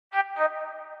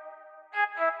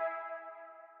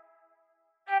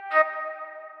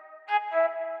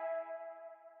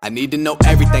I need to know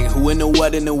everything, who and the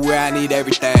what and the where, I need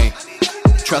everything.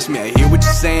 Trust me, I hear what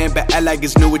you're saying, but act like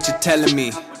it's new what you're telling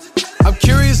me. I'm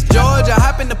curious, George, I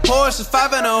hop in the Porsche,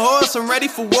 5 and a horse, I'm ready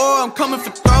for war, I'm coming for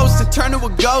throats, to turn to a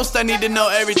ghost, I need to know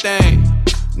everything.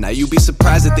 Now you be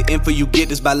surprised at the info you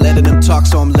get is by letting them talk,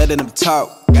 so I'm letting them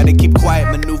talk. Gotta keep quiet,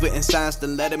 maneuver in silence, to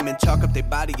let them in, chalk up their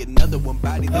body, another one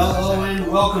body. Hello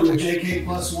and welcome to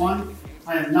JK+1.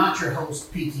 I am not your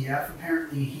host, PTF.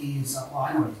 Apparently he's,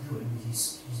 I know what he's doing.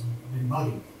 He's been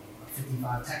bugging me.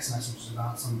 55 text messages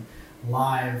about some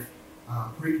live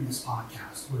Preakness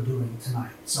podcast we're doing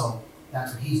tonight. So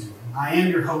that's what he's doing. I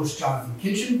am your host, Jonathan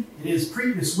Kinchin. It is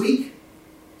Preakness week.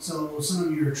 So some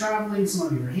of you are traveling, some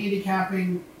of you are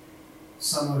handicapping,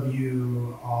 some of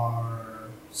you are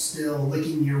still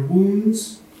licking your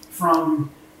wounds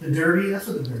from the Derby. That's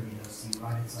what the Derby does to you,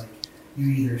 right? It's like you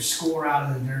either score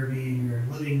out of the Derby, you're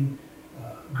living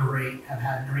great, have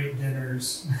had great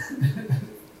dinners,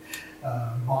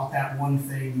 bought that one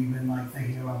thing you've been like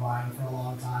thinking about buying for a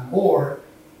long time, or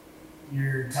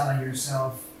you're telling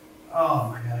yourself, oh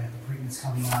my God, I got the Preakness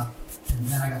coming up, and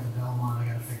then I got the Belmont,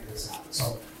 I got to figure this out.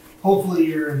 So hopefully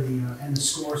you're in the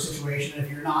score situation.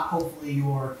 If you're not, hopefully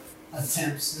your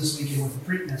attempts this weekend with the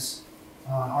Preakness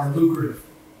are lucrative.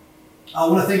 I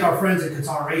want to thank our friends at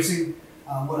Qatar Racing.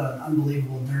 What an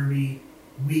unbelievable Derby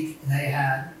week they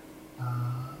had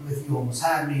with You Almost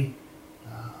Had Me,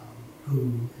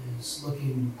 who is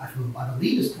looking, I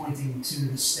believe is pointing to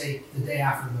the stake the day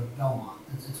after the Belmont.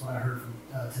 That's what I heard from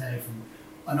today from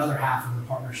another half of the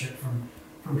partnership from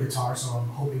Qatar, so I'm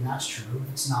hoping that's true.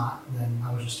 If it's not, then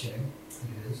I was just kidding. I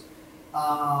think it is.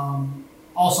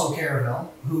 Also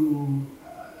Caravel, who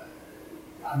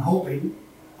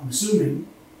I'm assuming,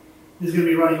 is going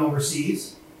to be running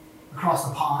overseas, across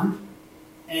the pond,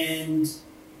 and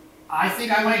I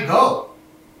think I might go.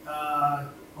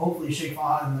 Hopefully Sheikh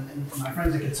Fahad and my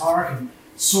friends at Qatar can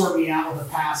sort me out with a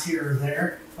pass here or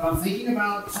there. But I'm thinking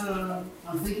about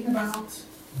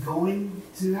going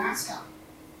to Ascot.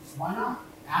 Why not?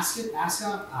 Ascot?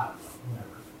 I don't know,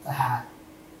 whatever. The hat,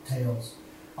 tails,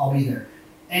 I'll be there.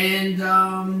 And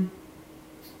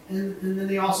then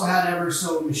they also had Ever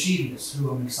So Mischievous,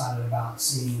 who I'm excited about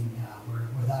seeing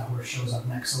where that horse shows up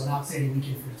next. So an outstanding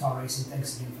weekend for Qatar Racing.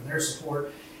 Thanks again for their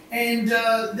support. And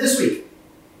this week,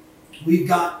 we've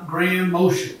got Graham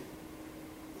Motion.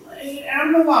 I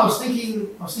don't know why I was thinking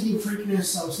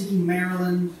Preakness, I was thinking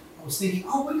Maryland, I was thinking,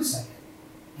 oh, wait a second.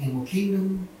 Animal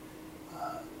Kingdom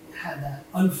had that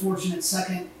unfortunate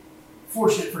second,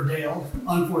 fortunate for Dale,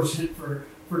 unfortunate for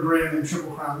Graham and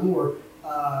Triple Crown Lure,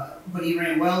 but he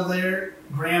ran well there.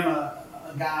 Graham,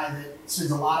 a guy that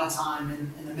spends a lot of time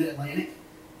in the Mid-Atlantic,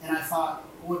 and I thought,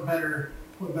 what better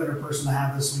person to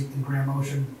have this week than Graham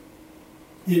Motion?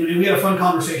 And we had a fun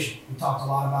conversation. We talked a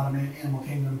lot about Animal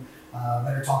Kingdom,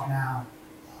 Better Talk Now.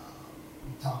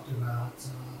 We talked about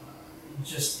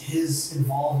just his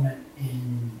involvement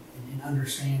in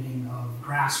understanding of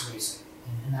grass racing.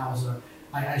 And that was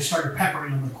I started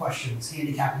peppering him with questions,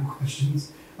 handicapping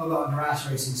questions about grass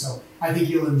racing. So I think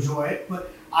you'll enjoy it.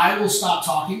 But I will stop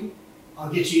talking.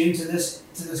 I'll get you into this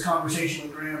conversation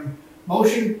with Graham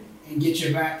Motion and get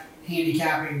you back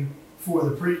handicapping for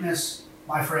the Preakness.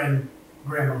 My friend,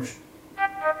 Graham Motion.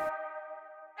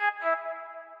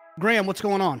 Graham, what's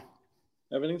going on?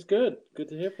 Everything's good. Good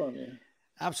to hear from you.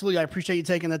 Absolutely. I appreciate you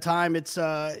taking the time. It's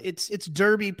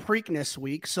Derby Preakness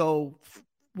week. So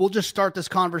we'll just start this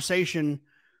conversation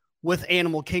with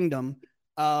Animal Kingdom.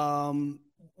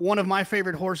 One of my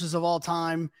favorite horses of all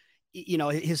time. You know,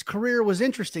 his career was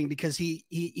interesting because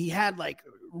he had like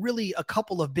really a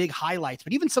couple of big highlights,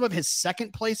 but even some of his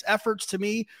second place efforts to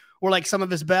me were like some of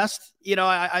his best. You know,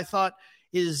 I thought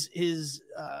his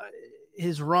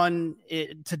run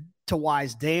to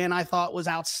Wise Dan, I thought was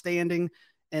outstanding.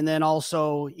 And then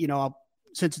also, you know,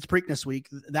 since it's Preakness week,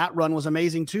 that run was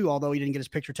amazing too, although he didn't get his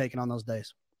picture taken on those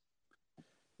days.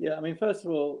 Yeah, I mean, first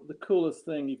of all, the coolest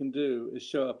thing you can do is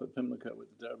show up at Pimlico with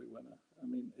the Derby winner. I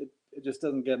mean, it just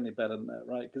doesn't get any better than that,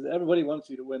 right? Because everybody wants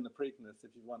you to win the Preakness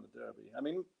if you won the Derby. I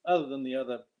mean, other than the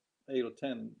other 8 or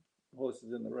 10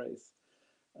 horses in the race.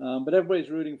 But everybody's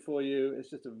rooting for you. It's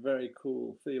just a very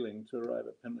cool feeling to arrive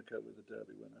at Pimlico with the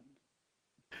Derby winner.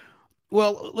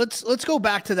 Well, let's go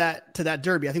back to that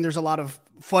Derby. I think there's a lot of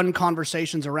fun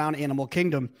conversations around Animal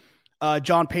Kingdom.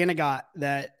 John Panagot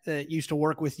that used to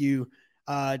work with you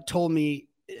told me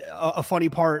a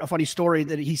funny story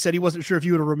that he said he wasn't sure if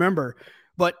you would remember,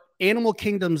 but Animal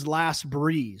Kingdom's last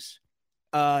breeze,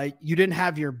 you didn't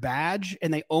have your badge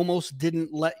and they almost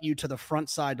didn't let you to the front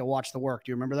side to watch the work.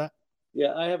 Do you remember that?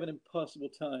 Yeah, I have an impossible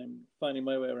time finding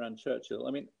my way around Churchill.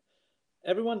 I mean,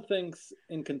 everyone thinks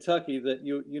in Kentucky that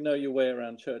you know your way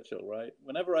around Churchill, right?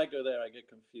 Whenever I go there, I get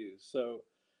confused. So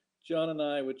John and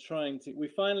I were trying to. We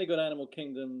finally got Animal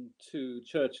Kingdom to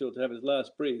Churchill to have his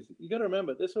last breeze. You got to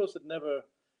remember, this horse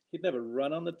he'd never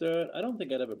run on the dirt. I don't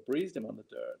think I'd ever breezed him on the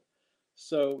dirt.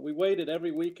 So we waited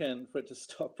every weekend for it to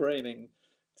stop raining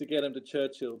to get him to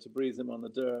Churchill to breeze him on the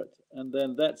dirt. And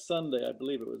then that Sunday, I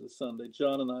believe it was a Sunday,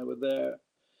 John and I were there.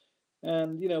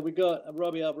 And, we got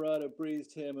Robbie Alvarado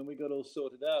breezed him and we got all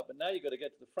sorted out. But now you got to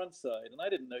get to the front side. And I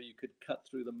didn't know you could cut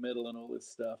through the middle and all this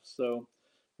stuff. So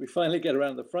we finally get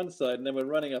around the front side and then we're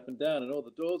running up and down and all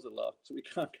the doors are locked. So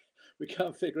we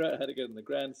can't figure out how to get in the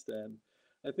grandstand.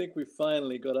 I think we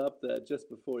finally got up there just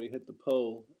before he hit the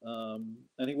pole,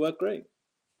 and he worked great.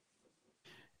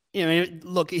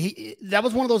 Look, that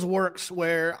was one of those works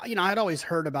where, I'd always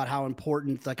heard about how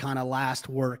important the kind of last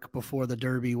work before the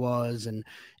Derby was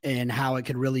and how it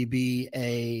could really be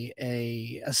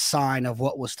a sign of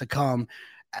what was to come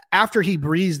after he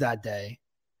breezed that day.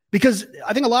 Because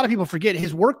I think a lot of people forget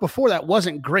his work before that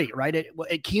wasn't great, right?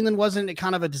 At Keeneland, wasn't it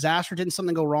kind of a disaster? Didn't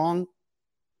something go wrong?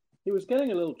 He was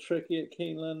getting a little tricky at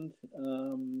Keeneland.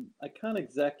 I can't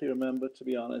exactly remember, to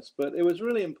be honest, but it was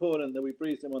really important that we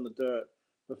breezed him on the dirt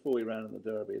before we ran in the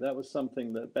Derby. That was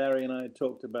something that Barry and I had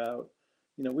talked about.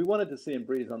 We wanted to see him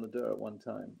breeze on the dirt one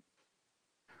time.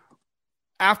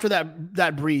 After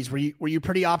that breeze, were you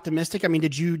pretty optimistic? I mean,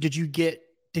 did you get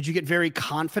very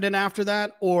confident after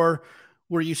that, or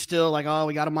were you still like, oh,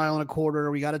 we got a mile and a quarter,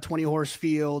 we got a 20 horse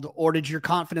field, or did your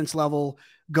confidence level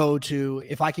go to,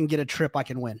 if I can get a trip, I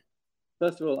can win?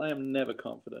 First of all, I am never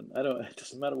confident. It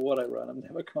doesn't matter what I run, I'm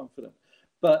never confident.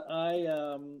 But I,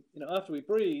 after we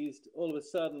breezed, all of a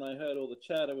sudden I heard all the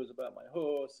chatter was about my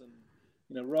horse,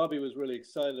 and Robbie was really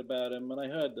excited about him, and I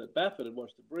heard that Baffert had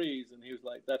watched the breeze, and he was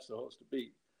like, "That's the horse to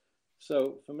beat."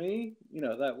 So for me,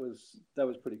 that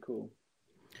was pretty cool.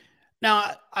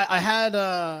 Now I had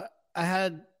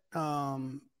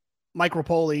Mike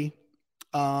Rapoli.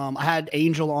 I had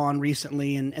Angel on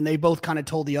recently, and they both kind of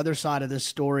told the other side of this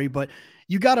story. But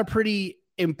you got a pretty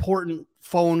important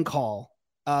phone call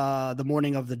the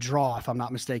morning of the draw, if I'm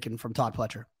not mistaken, from Todd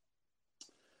Pletcher.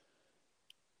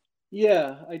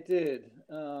 Yeah, I did.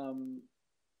 I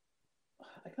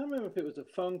can't remember if it was a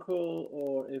phone call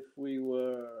or if we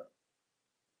were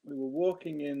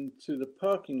walking into the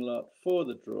parking lot for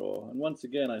the draw. And once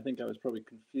again, I think I was probably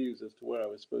confused as to where I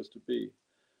was supposed to be.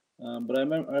 But I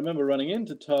remember running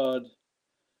into Todd,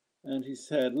 and he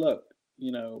said, "Look,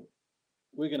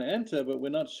 we're going to enter, but we're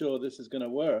not sure this is going to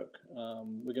work.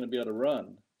 We're going to be able to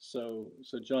run, so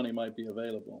Johnny might be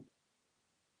available."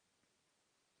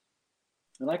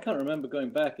 And I can't remember going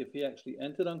back if he actually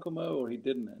entered Uncle Mo or he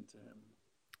didn't enter him.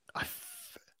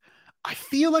 I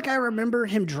feel like I remember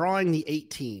him drawing the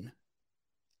 18.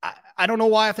 I don't know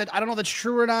why. I don't know if that's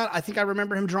true or not. I think I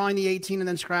remember him drawing the 18 and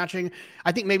then scratching.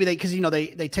 I think maybe because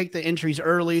they take the entries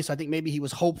early, so I think maybe he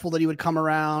was hopeful that he would come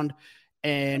around.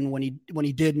 And when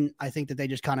he didn't, I think that they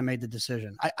just kind of made the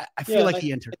decision. I feel like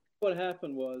he entered. What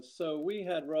happened was, so we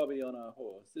had Robbie on our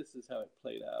horse. This is how it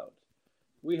played out.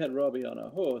 We had Robbie on our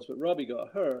horse, but Robbie got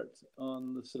hurt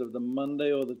on the sort of the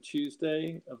Monday or the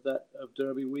Tuesday of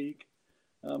Derby week.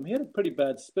 He had a pretty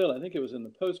bad spill. I think it was in the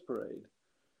post parade.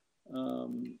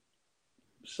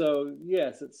 So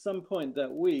yes, at some point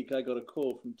that week, I got a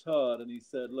call from Todd, and he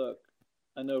said, "Look,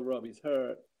 I know Robbie's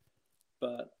hurt,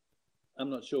 but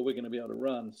I'm not sure we're going to be able to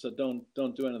run. So don't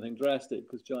do anything drastic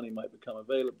because Johnny might become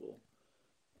available,"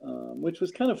 which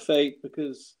was kind of fate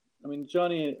because, I mean,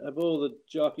 Johnny, of all the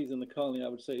jockeys in the colony, I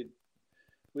would say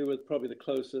we were probably the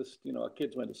closest. Our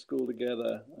kids went to school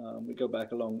together. We go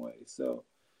back a long way. So,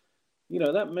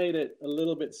 that made it a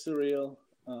little bit surreal.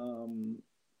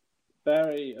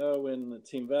 Barry, Irwin, and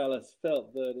Team Vallis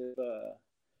felt that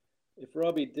if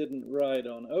Robbie didn't ride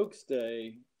on Oaks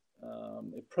Day,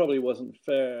 it probably wasn't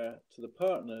fair to the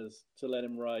partners to let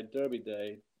him ride Derby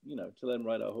Day, to let him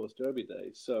ride our horse Derby Day.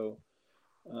 So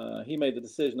he made the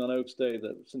decision on Oaks Day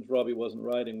that since Robbie wasn't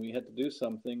riding, we had to do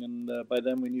something. And by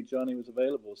then we knew Johnny was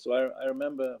available. So I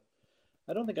remember,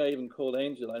 I don't think I even called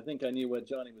Angel. I think I knew where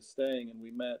Johnny was staying, and we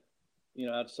met,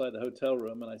 outside the hotel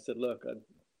room. And I said, "Look, I'd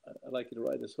like you to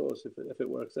ride this horse if it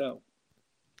works out."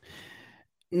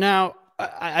 Now,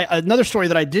 another story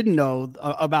that I didn't know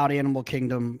about Animal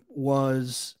Kingdom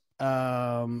was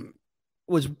how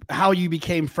you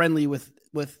became friendly with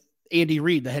Andy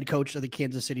Reid, the head coach of the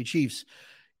Kansas City Chiefs.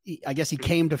 I guess he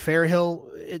came to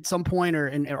Fairhill at some point,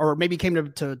 or maybe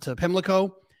came to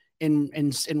Pimlico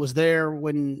and was there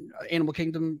when Animal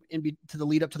Kingdom to the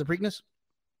lead up to the Preakness.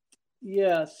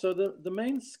 Yeah. So the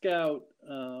main scout,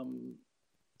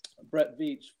 Brett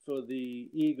Veach for the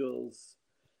Eagles,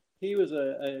 He was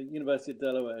a University of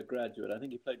Delaware graduate. I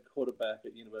think he played quarterback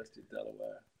at University of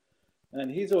Delaware. And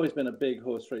he's always been a big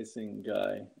horse racing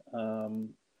guy.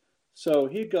 So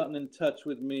he'd gotten in touch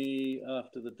with me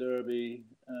after the Derby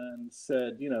and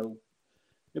said,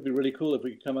 it'd be really cool if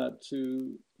we could come out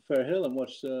to Fair Hill and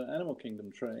watch Animal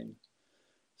Kingdom train.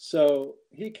 So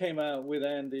he came out with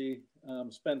Andy,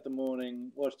 spent the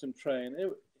morning, watched him train.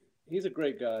 He's a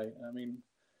great guy. I mean,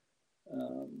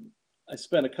 I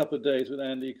spent a couple of days with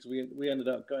Andy because we ended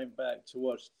up going back to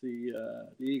watch the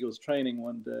Eagles training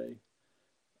one day.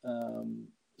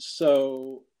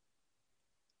 So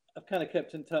I've kind of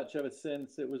kept in touch ever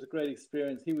since. It was a great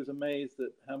experience. He was amazed at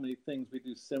how many things we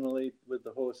do similarly with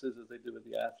the horses as they do with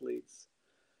the athletes.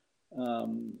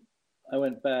 I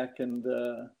went back and,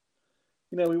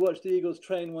 we watched the Eagles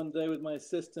train one day with my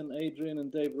assistant, Adrian,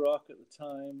 and Dave Rock at the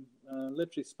time.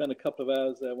 Literally spent a couple of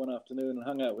hours there one afternoon and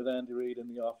hung out with Andy Reid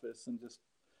in the office and just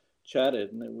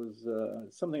chatted. And it was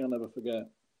something I'll never forget.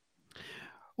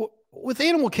 Well, with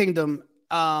Animal Kingdom,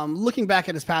 looking back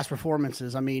at his past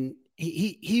performances, I mean,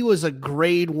 he was a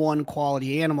grade 1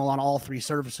 quality animal on all 3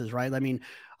 surfaces, right? I mean,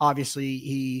 obviously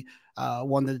he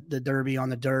won the Derby on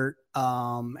the dirt,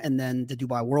 and then the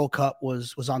Dubai World Cup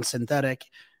was on synthetic.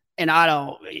 And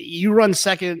you run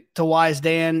second to Wise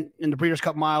Dan in the Breeders'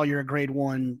 Cup Mile, you're a grade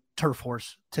 1 turf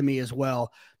horse to me as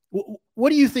well. What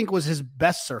do you think was his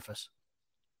best surface?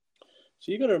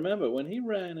 So you got to remember, when he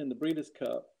ran in the Breeders'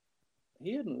 Cup,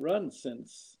 he hadn't run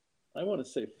since, I want to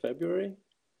say, February.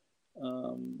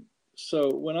 So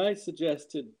when I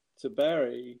suggested to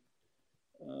Barry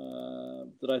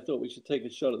that I thought we should take a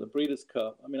shot at the Breeders'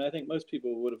 Cup, I mean, I think most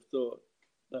people would have thought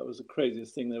that was the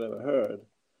craziest thing they've ever heard.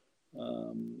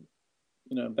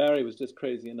 Barry was just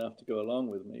crazy enough to go along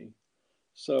with me.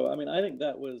 So, I mean, I think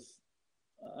that was,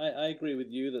 I agree with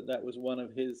you that was one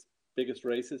of his biggest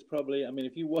races, probably. I mean,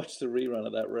 if you watch the rerun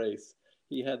of that race,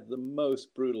 he had the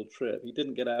most brutal trip. He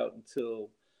didn't get out until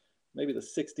maybe the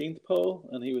 16th pole,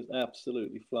 and he was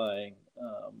absolutely flying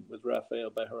with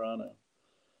Rafael Bejarano.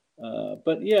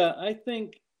 But yeah, I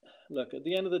think, look, at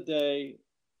the end of the day,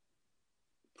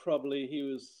 probably he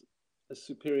was a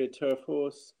superior turf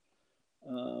horse.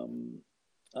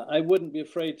 I wouldn't be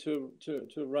afraid to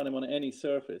run him on any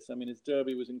surface. I mean, his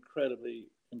Derby was incredibly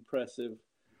impressive.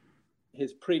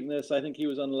 His Preakness, I think he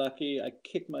was unlucky. I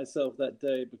kicked myself that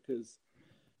day because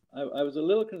I was a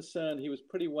little concerned. He was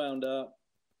pretty wound up.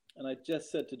 And I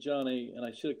just said to Johnny, and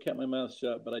I should have kept my mouth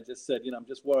shut, but I just said, I'm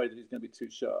just worried that he's going to be too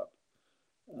sharp.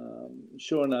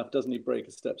 Sure enough, doesn't he break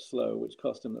a step slow, which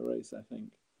cost him the race, I think.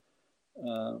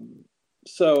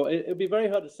 So it'd be very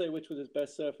hard to say which was his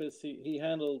best surface. He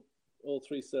handled all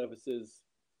 3 surfaces.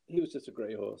 He was just a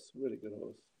great horse, really good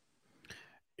horse.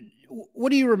 What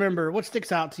do you remember? What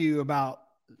sticks out to you about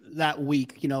that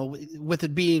week? With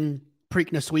it being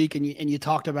Preakness week, and you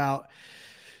talked about,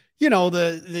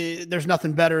 there's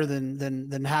nothing better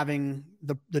than having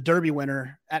the Derby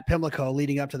winner at Pimlico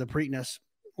leading up to the Preakness.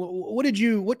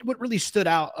 What really stood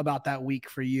out about that week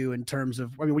for you in terms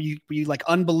of, I mean, were you like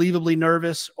unbelievably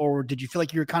nervous, or did you feel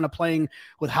like you were kind of playing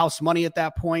with house money at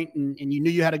that point and you knew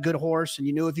you had a good horse and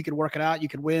you knew if you could work it out, you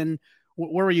could win?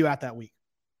 Where were you at that week?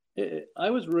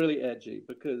 I was really edgy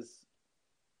because,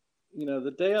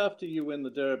 the day after you win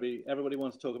the Derby, everybody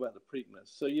wants to talk about the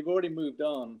Preakness. So you've already moved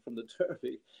on from the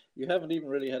Derby. You haven't even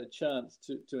really had a chance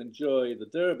to enjoy the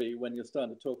Derby when you're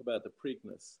starting to talk about the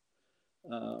Preakness.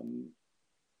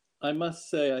 I must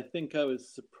say, I think I was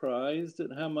surprised at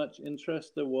how much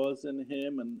interest there was in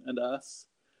him and us.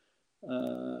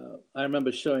 I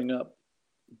remember showing up,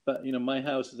 but my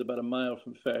house is about a mile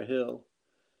from Fair Hill.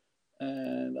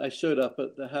 And I showed up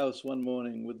at the house one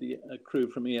morning with a crew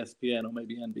from ESPN or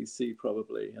maybe NBC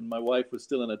probably. And my wife was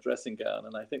still in a dressing gown.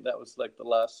 And I think that was like the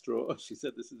last straw. She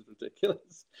said, "This is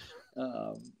ridiculous."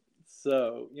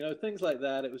 So, things like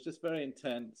that. It was just very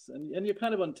intense. And you're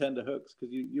kind of on tenterhooks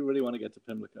because you really want to get to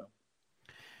Pimlico.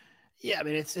 Yeah, I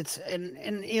mean, it's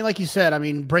like you said, I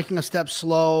mean, breaking a step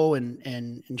slow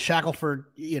and Shackelford,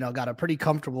 got a pretty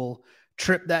comfortable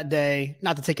trip that day.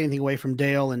 Not to take anything away from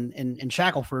Dale and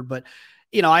Shackelford, but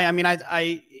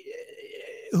I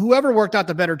whoever worked out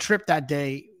the better trip that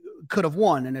day could have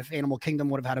won. And if Animal Kingdom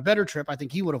would have had a better trip, I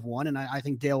think he would have won. And I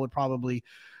think Dale would probably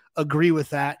agree with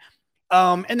that.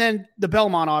 And then the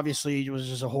Belmont obviously was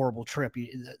just a horrible trip.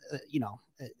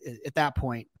 At that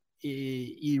point,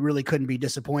 you really couldn't be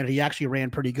disappointed. He actually ran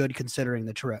pretty good considering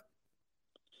the trip.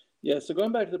 Yeah. So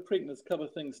going back to the Preakness, a couple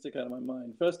of things stick out of my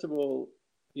mind. First of all,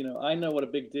 I know what a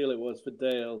big deal it was for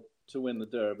Dale to win the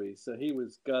Derby. So he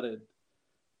was gutted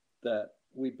that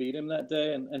we beat him that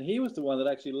day. And he was the one that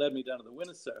actually led me down to the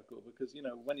winner's circle because,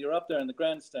 when you're up there in the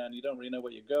grandstand, you don't really know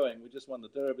where you're going. We just won the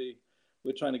Derby.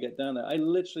 We're trying to get down there. I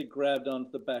literally grabbed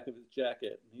onto the back of his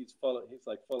jacket. And he's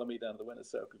like, follow me down to the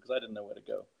winner's circle because I didn't know where to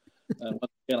go. And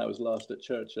once again, I was lost at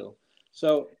Churchill.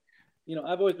 So,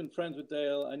 I've always been friends with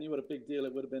Dale. I knew what a big deal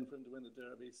it would have been for him to win the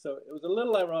Derby. So it was a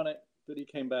little ironic that he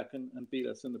came back and beat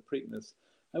us in the Preakness.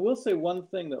 I will say one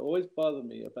thing that always bothered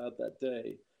me about that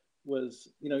day was,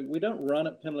 we don't run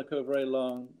at Pimlico very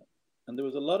long, and there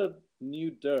was a lot of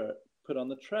new dirt put on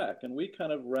the track, and we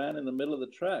kind of ran in the middle of the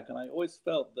track, and I always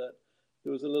felt that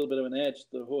there was a little bit of an edge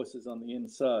to the horses on the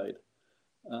inside.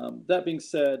 That being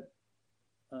said,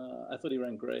 I thought he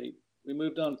ran great. We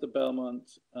moved on to the Belmont.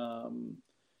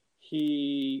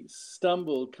 He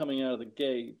stumbled coming out of the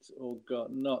gate or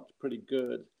got knocked pretty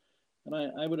good. And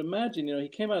I would imagine, he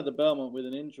came out of the Belmont with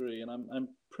an injury, and I'm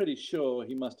pretty sure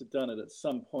he must have done it at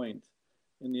some point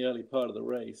in the early part of the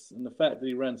race. And the fact that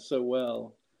he ran so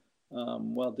well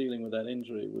while dealing with that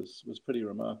injury was pretty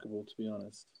remarkable, to be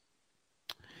honest.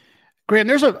 Grant,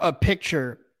 there's a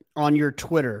picture on your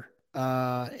Twitter.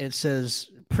 It says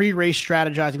pre-race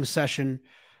strategizing session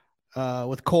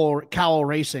with Cowell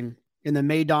Racing in the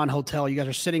Maydon Hotel. You guys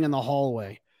are sitting in the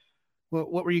hallway.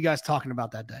 What were you guys talking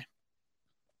about that day?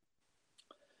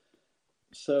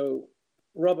 So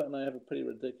Robert and I have a pretty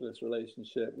ridiculous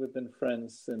relationship. We've been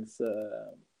friends since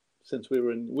we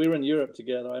were in Europe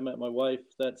together. I met my wife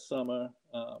that summer.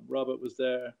 Robert was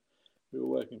there. We were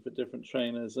working for different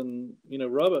trainers, and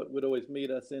Robert would always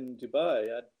meet us in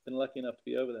Dubai. I'd been lucky enough to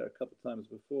be over there a couple of times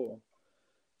before.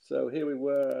 So here we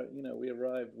were. We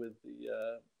arrived with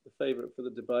the favorite for the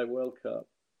Dubai World Cup,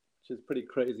 which is pretty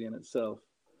crazy in itself.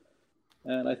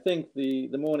 And I think the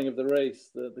morning of the race,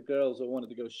 the girls all wanted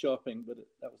to go shopping, but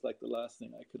that was like the last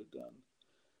thing I could have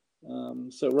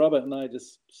done. So Robert and I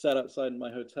just sat outside in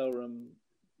my hotel room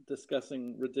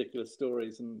discussing ridiculous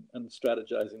stories and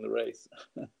strategizing the race.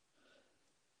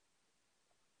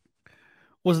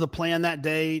 Was the plan that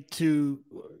day to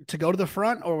go to the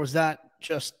front, or was that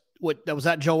just was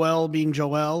that Joel being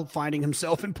Joel, finding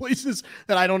himself in places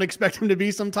that I don't expect him to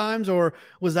be sometimes, or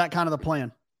was that kind of the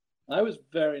plan? I was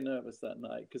very nervous that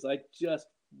night because I just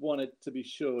wanted to be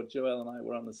sure Joel and I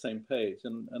were on the same page.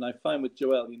 And I find with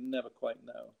Joel, you never quite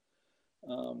know.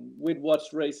 We'd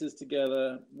watched races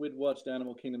together. We'd watched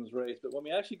Animal Kingdom's race. But when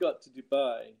we actually got to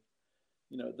Dubai,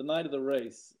 the night of the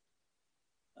race,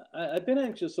 I'd been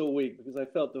anxious all week because I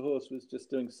felt the horse was just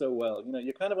doing so well.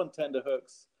 You're kind of on tender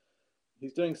hooks.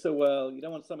 He's doing so well. You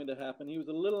don't want something to happen. He was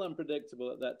a little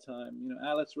unpredictable at that time.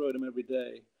 Alice rode him every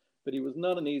day, but he was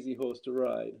not an easy horse to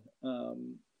ride.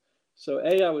 So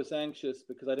A, I was anxious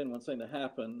because I didn't want something to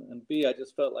happen. And B, I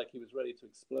just felt like he was ready to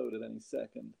explode at any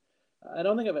second. I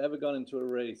don't think I've ever gone into a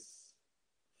race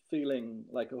feeling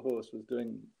like a horse was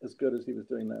doing as good as he was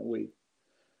doing that week.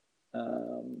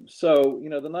 So,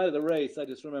 the night of the race, I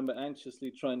just remember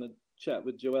anxiously trying to chat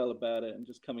with Joel about it and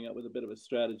just coming up with a bit of a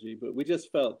strategy. But we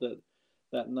just felt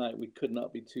that night we could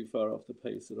not be too far off the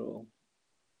pace at all.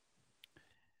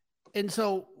 And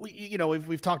so,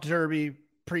 we've talked Derby,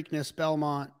 Preakness,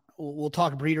 Belmont. We'll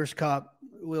talk Breeders' Cup.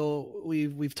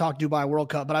 We've talked Dubai World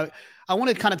Cup. But I want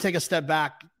to kind of take a step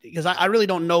back because I really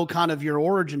don't know kind of your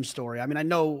origin story. I mean, I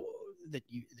know that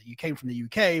you came from the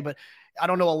UK, but I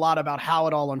don't know a lot about how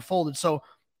it all unfolded. So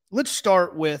let's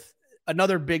start with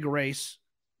another big race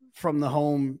from the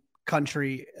home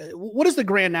country. What does the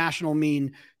Grand National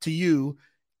mean to you?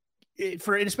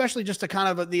 Especially just to kind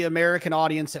of the American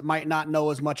audience that might not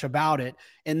know as much about it.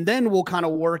 And then we'll kind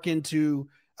of work into,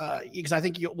 because I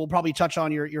think we'll probably touch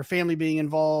on your family being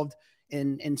involved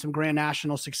in some Grand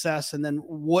National success, and then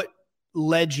what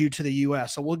led you to the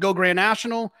U.S. So we'll go Grand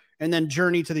National and then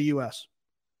journey to the U.S.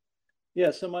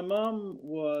 Yeah, so my mom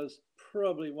was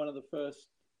probably one of the first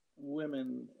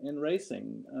women in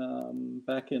racing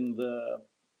back in the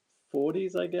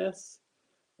 40s, I guess.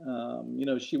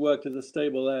 She worked as a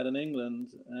stable lad in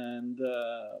England, and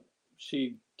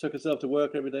she took herself to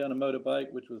work every day on a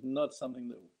motorbike, which was not something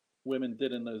that women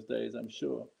did in those days, I'm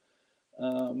sure.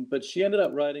 But she ended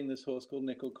up riding this horse called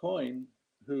Nickel Coin,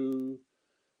 who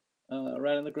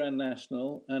ran in the Grand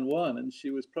National and won. And she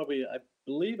was probably, I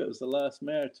believe it was the last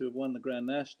mare to have won the Grand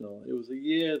National. It was a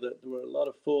year that there were a lot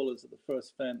of fallers at the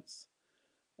first fence.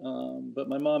 But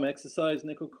my mom exercised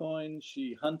Nickel Coin.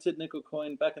 She hunted Nickel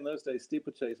Coin. Back in those days,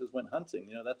 steeplechasers went hunting.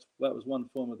 That was one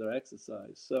form of their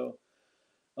exercise. So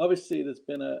obviously there's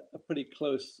been a pretty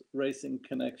close racing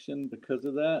connection because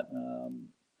of that.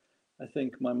 I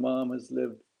think my mom has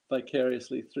lived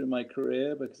vicariously through my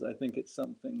career because I think it's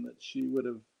something that she would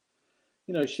have,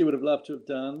 she would have loved to have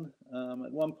done.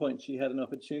 At one point, she had an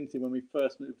opportunity when we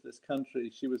first moved to this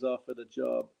country. She was offered a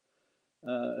job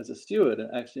as a steward,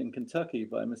 actually in Kentucky,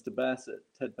 by Mr. Bassett,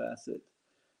 Ted Bassett.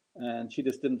 And she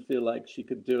just didn't feel like she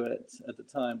could do it at the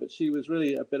time. But she was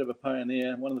really a bit of a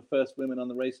pioneer, one of the first women on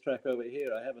the racetrack over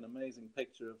here. I have an amazing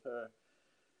picture of her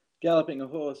galloping a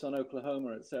horse on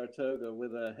Oklahoma at Saratoga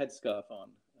with a headscarf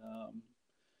on.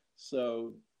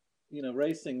 So,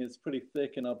 racing is pretty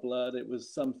thick in our blood. It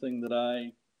was something that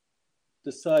I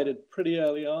decided pretty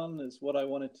early on is what I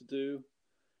wanted to do.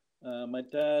 My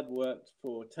dad worked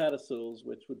for Tattersalls,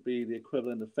 which would be the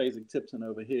equivalent of Fasig-Tipton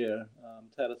over here.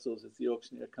 Tattersalls is the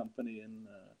auctioneer company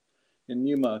in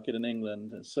Newmarket in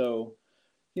England. And so,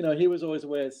 he was always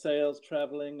away at sales,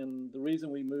 traveling. And the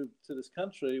reason we moved to this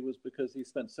country was because he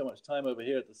spent so much time over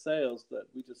here at the sales that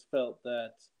we just felt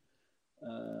that,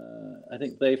 I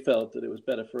think they felt that it was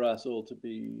better for us all to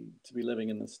be living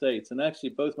in the States. And actually,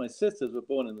 both my sisters were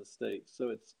born in the States. So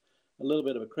it's a little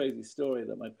bit of a crazy story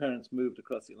that my parents moved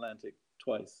across the Atlantic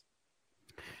twice.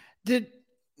 Do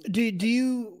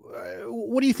you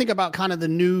what do you think about kind of the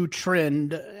new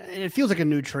trend? And it feels like a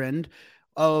new trend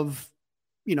of,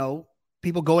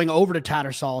 people going over to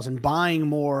Tattersalls and buying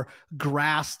more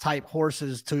grass type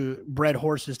bred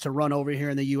horses to run over here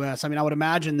in the US. I mean, I would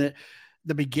imagine that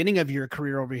the beginning of your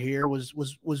career over here was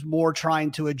more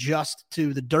trying to adjust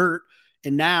to the dirt.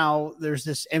 And now there's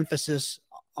this emphasis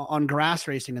on grass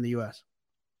racing in the US.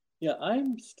 Yeah,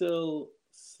 I'm still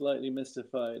slightly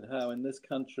mystified how in this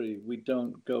country we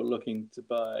don't go looking to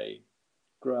buy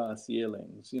grass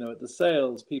yearlings. At the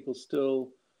sales, people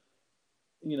still,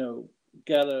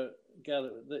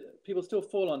 people still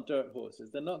fall on dirt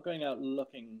horses. They're not going out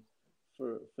looking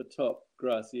for top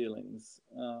grass yearlings.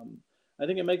 I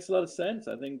think it makes a lot of sense.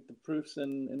 I think the proof's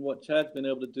in what Chad's been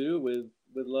able to do with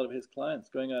a lot of his clients,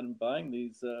 going out and buying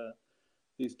these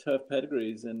turf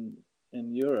pedigrees in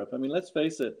Europe. I mean, let's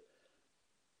face it,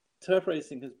 turf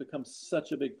racing has become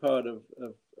such a big part of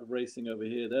racing over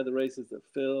here. They're the races that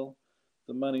fill.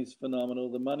 The money's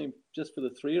phenomenal. The money just for the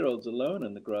 3-year-olds alone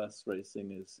in the grass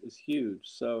racing is huge.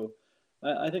 So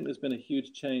I think there's been a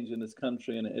huge change in this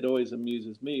country, and it always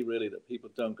amuses me, really, that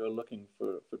people don't go looking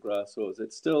for grass horses.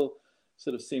 It still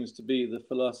sort of seems to be the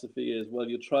philosophy is, well,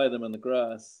 you try them in the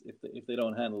grass if they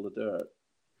don't handle the dirt.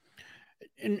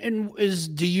 And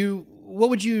what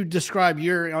would you describe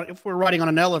if we're riding on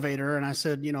an elevator and I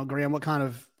said, Graham, what kind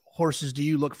of horses do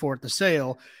you look for at the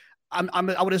sale?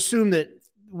 I would assume that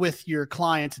with your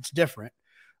clients, it's different,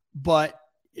 but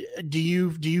do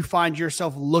you find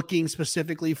yourself looking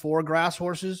specifically for grass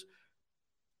horses?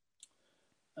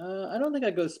 I don't think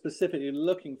I go specifically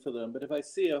looking for them, but if I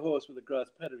see a horse with a grass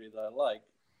pedigree that I like,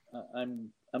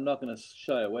 I'm not going to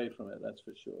shy away from it. That's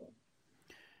for sure.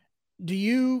 Do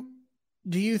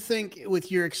you think,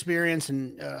 with your experience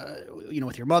and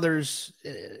with your mother's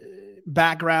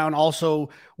background, also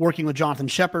working with Jonathan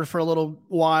Shepard for a little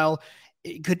while,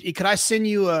 could I send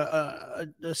you a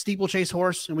steeplechase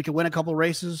horse and we could win a couple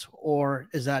races, or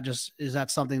is that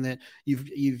something that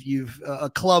you've a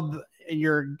club in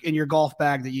your golf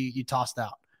bag that you tossed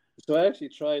out? So I actually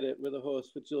tried it with a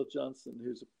horse for Jill Johnson,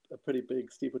 who's a pretty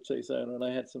big steeplechase owner, and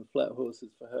I had some flat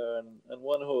horses for her, and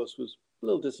one horse was a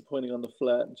little disappointing on the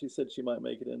flat, and she said she might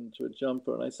make it into a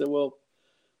jumper, and I said, well,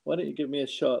 why don't you give me a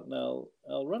shot, and I'll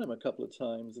run him a couple of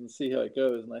times and see how it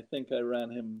goes. And I think I ran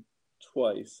him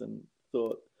twice and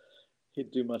thought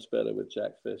he'd do much better with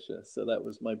Jack Fisher. So that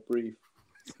was my brief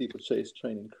steeplechase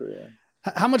training career.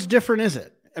 How much different is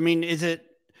it? I mean,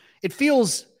 it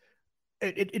feels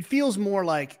more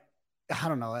like, I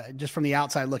don't know, just from the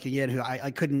outside looking in, who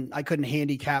I couldn't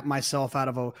handicap myself out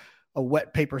of a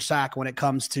wet paper sack when it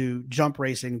comes to jump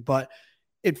racing, but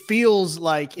it feels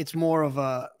like it's more of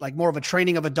a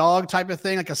training of a dog type of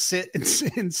thing, like a sit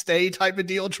and stay type of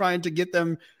deal, trying to get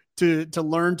them to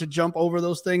learn to jump over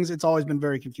those things. It's always been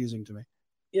very confusing to me.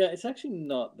 Yeah, it's actually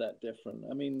not that different.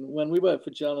 I mean, when we worked for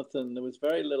Jonathan, there was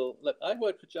very little. Look, I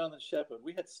worked for Jonathan Shepard.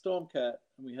 We had Stormcat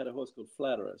and we had a horse called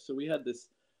Flatterer. So we had this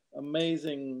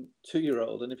amazing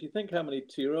 2-year-old. And if you think how many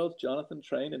 2-year-olds Jonathan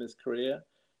trained in his career,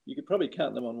 you could probably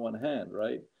count them on one hand,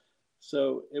 right?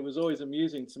 So it was always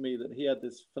amusing to me that he had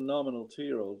this phenomenal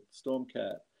 2-year-old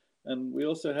Stormcat. And we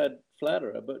also had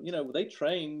Flatterer. But,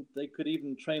 they could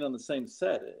even train on the same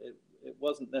set. It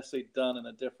wasn't necessarily done in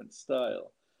a different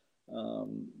style.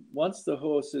 Once the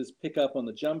horses pick up on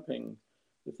the jumping,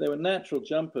 if they were natural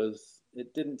jumpers,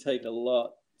 it didn't take a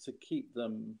lot to keep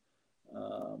them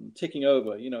ticking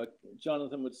over.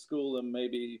 Jonathan would school them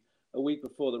maybe a week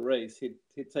before the race. He'd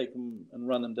take them and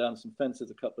run them down some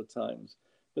fences a couple of times.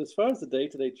 But as far as the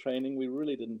day-to-day training, we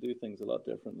really didn't do things a lot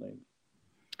differently.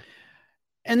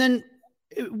 And then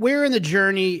Where in the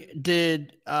journey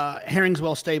did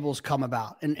Herringswell Stables come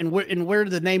about, and where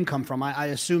did the name come from? I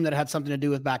assume that it had something to do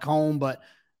with back home, but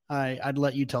I'd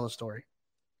let you tell the story.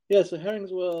 Yeah, so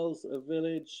Herringswell's a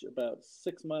village about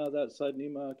 6 miles outside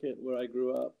Newmarket, where I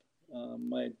grew up.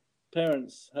 My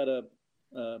parents had a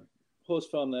horse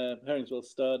farm there, Herringswell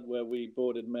Stud, where we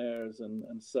boarded mares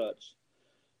and such.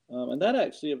 And that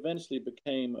actually eventually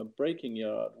became a breaking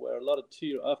yard where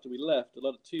after we left, a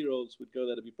lot of 2-year-olds would go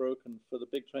there to be broken for the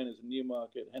big trainers in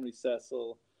Newmarket, Henry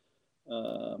Cecil.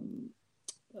 A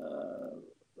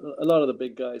lot of the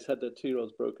big guys had their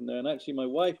 2-year-olds broken there. And actually my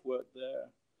wife worked there.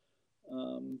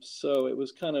 So it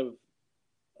was kind of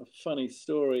a funny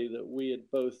story that we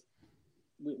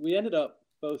ended up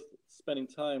both spending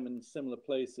time in similar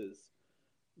places,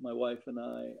 my wife and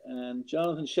I. And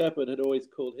Jonathan Shepherd had always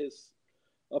called his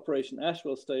Operation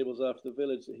Ashwell Stables after the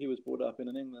village that he was brought up in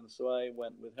England. So I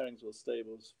went with Herringswell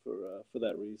Stables for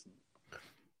that reason.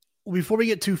 Before we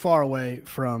get too far away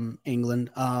from England,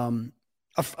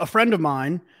 a friend of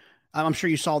mine, I'm sure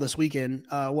you saw this weekend,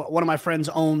 one of my friends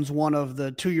owns one of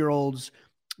the 2-year-olds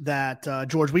that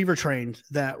George Weaver trained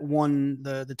that won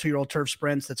the 2-year-old turf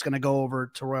sprints that's going to go over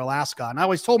to Royal Ascot. And I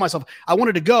always told myself I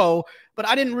wanted to go, but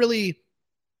I didn't really,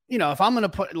 if I'm going to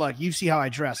put, like, you see how I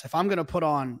dress, if I'm going to put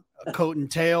on a coat and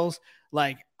tails,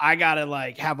 like, I got to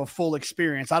like have a full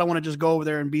experience. I don't want to just go over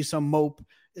there and be some mope.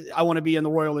 I want to be in the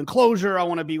Royal Enclosure. I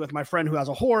want to be with my friend who has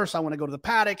a horse. I want to go to the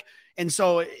paddock. And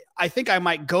so I think I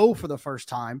might go for the first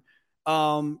time.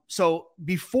 So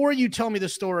before you tell me the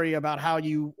story about how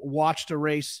you watched a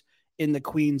race in the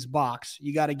Queen's box,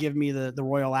 you got to give me the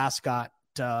Royal Ascot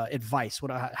advice.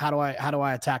 How do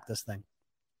I attack this thing?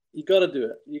 You got to do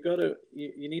it.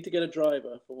 You need to get a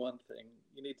driver for one thing.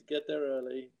 You need to get there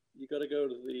early. You got to go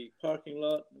to the parking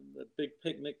lot, the big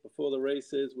picnic before the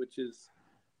races, which is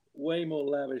way more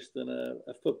lavish than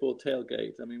a football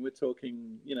tailgate. I mean, we're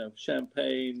talking,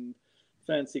 champagne,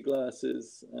 fancy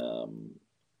glasses.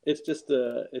 It's just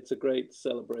it's a great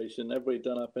celebration. Everybody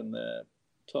done up in their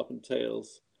top and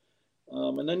tails.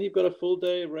 And then you've got a full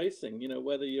day of racing,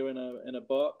 whether you're in a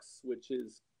box, which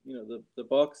is, the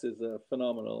box is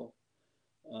phenomenal.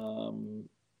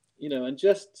 And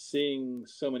just seeing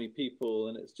so many people,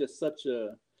 and it's just such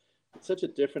a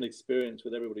different experience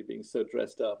with everybody being so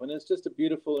dressed up. And it's just a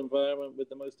beautiful environment with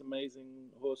the most amazing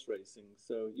horse racing.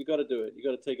 So you got to do it. You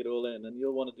got to take it all in, and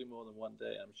you'll want to do more than one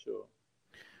day, I'm sure.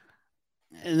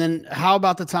 And then how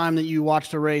about the time that you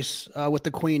watched a race with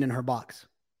the Queen in her box?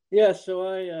 Yeah, so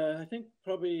I think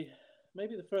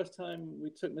maybe the first time we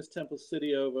took Miss Temple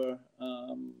City over,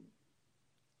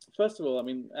 first of all, I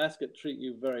mean, Ascot treat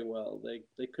you very well.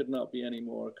 They could not be any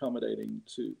more accommodating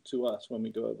to us when we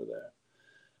go over there.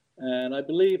 And I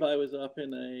believe I was up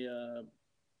in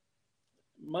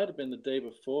might have been the day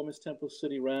before Miss Temple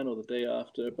City ran or the day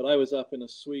after, but I was up in a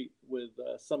suite with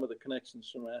some of the connections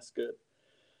from Ascot.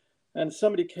 And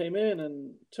somebody came in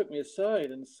and took me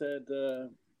aside and said,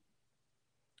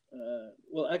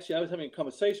 well, actually, I was having a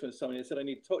conversation with somebody. They said, I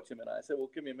need to talk to you a minute. I said, well,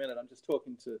 give me a minute. I'm just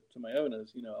talking to my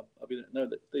owners. I'll be no.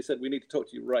 They said, we need to talk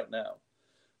to you right now.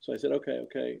 So I said,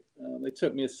 okay. They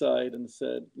took me aside and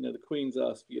said, the Queen's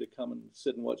asked for you to come and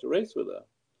sit and watch a race with her.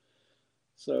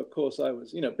 So, of course, I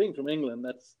was, being from England,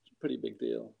 that's a pretty big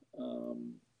deal.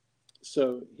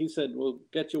 So he said, well,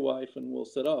 get your wife and we'll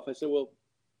set off. I said, well,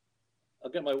 I'll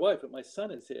get my wife, but my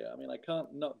son is here. I mean, I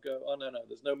can't not go. Oh, no,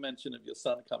 there's no mention of your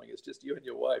son coming. It's just you and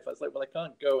your wife. I was like, well, I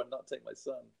can't go and not take my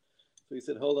son. So he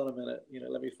said, hold on a minute,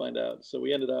 let me find out. So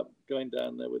we ended up going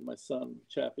down there with my son,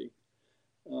 Chappie.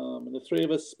 And the three of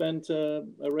us spent a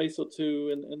race or two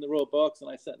in the Royal Box,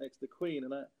 and I sat next to the Queen.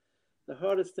 And the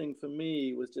hardest thing for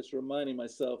me was just reminding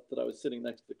myself that I was sitting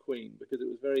next to the Queen, because it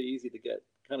was very easy to get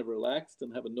kind of relaxed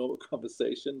and have a normal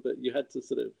conversation, but you had to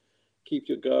sort of keep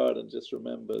your guard and just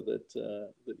remember that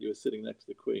you were sitting next to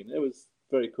the Queen. It was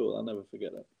very cool. I'll never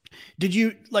forget it. Did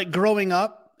you, like, growing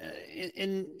up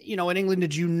in England,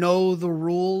 did you know the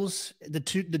rules, the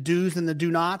do's and the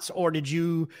do nots, or did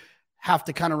you have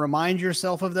to kind of remind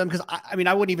yourself of them? Because I mean,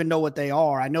 I wouldn't even know what they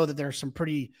are. I know that there's some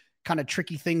pretty kind of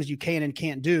tricky things you can and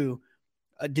can't do.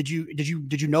 Did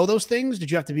you know those things? Did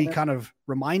you have to be kind of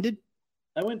reminded?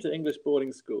 I went to English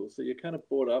boarding school, so you're kind of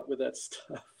brought up with that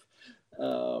stuff.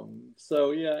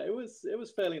 So yeah, it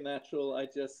was fairly natural. I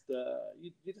just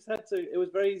you just had to. It was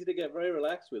very easy to get very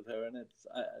relaxed with her, and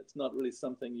it's not really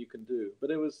something you can do.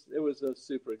 But it was a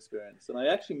super experience, and I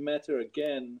actually met her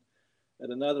again at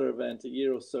another event a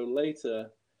year or so later,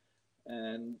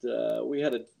 and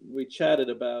we chatted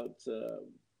about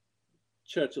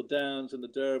Churchill Downs and the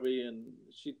Derby, and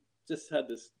she just had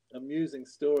this amusing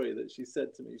story that she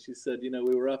said to me. She said,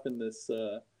 we were up in this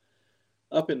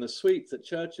up in the suites at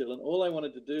Churchill, and all I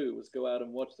wanted to do was go out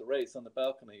and watch the race on the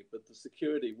balcony, but the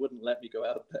security wouldn't let me go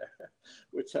out there,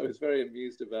 which I was very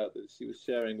amused about, that she was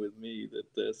sharing with me that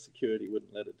the security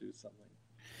wouldn't let her do something.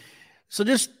 So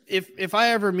just if I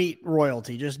ever meet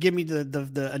royalty, just give me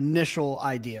the initial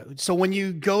idea. So when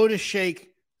you go to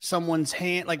shake someone's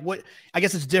hand, like what, I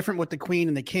guess it's different with the queen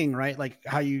and the king, right? Like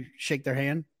how you shake their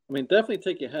hand. I mean, definitely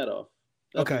take your hat off.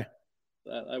 Okay.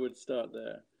 I would start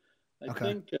there. I Okay.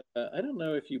 think I don't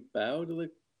know if you bow to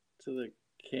the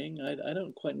king. I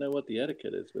don't quite know what the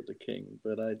etiquette is with the king,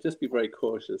 but I'd just be very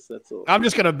cautious. That's all. I'm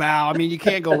just gonna bow. I mean, you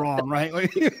can't go wrong, right?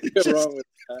 Like, You can't go wrong with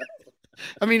that.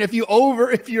 I mean, if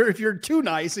you're too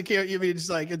nice, it can't. I mean, it's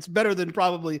like it's better than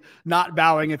probably not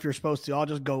bowing if you're supposed to. I'll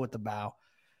just go with the bow.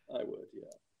 I would, yeah.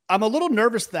 I'm a little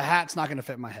nervous the hat's not going to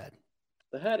fit my head.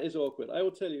 The hat is awkward. I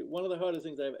will tell you, one of the hardest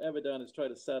things I've ever done is try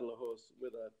to saddle a horse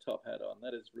with a top hat on.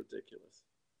 That is ridiculous.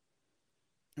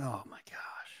 Oh my gosh.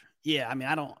 Yeah, I mean,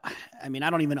 I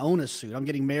don't even own a suit. I'm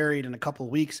getting married in a couple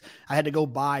of weeks. I had to go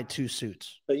buy 2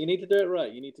 suits. But you need to do it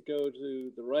right. You need to go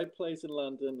to the right place in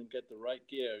London and get the right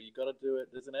gear. You got to do it.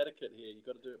 There's an etiquette here. You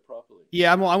got to do it properly.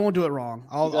 Yeah, I won't do it wrong.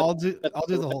 I'll do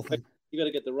the whole thing. You got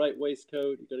to get the right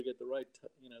waistcoat. You got to get the right,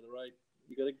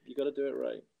 you got to do it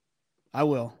right. I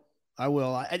will.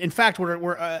 In fact,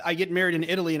 I get married in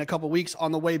Italy in a couple of weeks.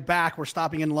 On the way back, we're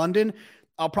stopping in London.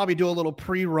 I'll probably do a little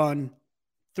pre-run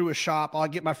through a shop. I'll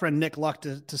get my friend Nick Luck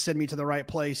to send me to the right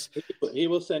place. He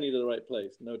will send you to the right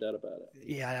place, no doubt about it.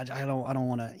 Yeah, I don't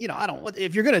want to.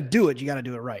 If you're gonna do it, you got to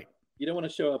do it right. You don't want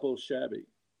to show up all shabby.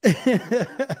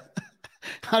 I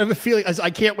have a feeling I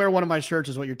can't wear one of my shirts,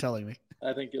 is what you're telling me.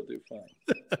 I think you'll do fine.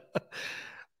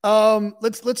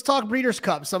 Let's talk Breeders'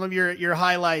 Cup. Some of your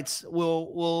highlights.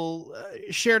 We'll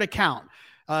share an account.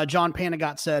 John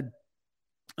Panagot said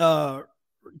to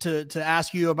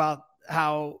ask you about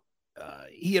how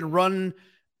he had run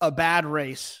a bad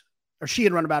race, or she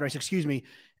had run a bad race, excuse me,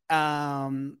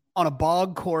 on a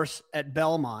bog course at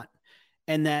Belmont,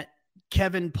 and that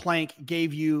Kevin Plank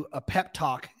gave you a pep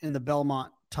talk in the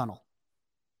Belmont tunnel.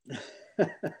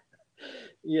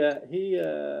 Yeah,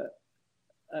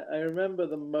 I remember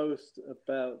the most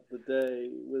about the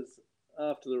day was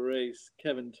after the race,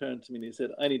 Kevin turned to me and he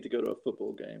said, "I need to go to a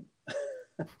football game."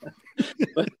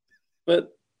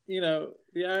 but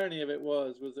the irony of it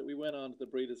was that we went on to the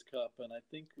Breeders' Cup, and I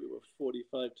think we were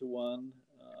 45-1.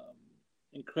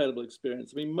 Incredible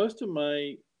experience. I mean, most of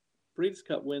my Breeders'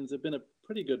 Cup wins have been a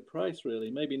pretty good price, really.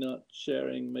 Maybe not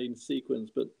sharing main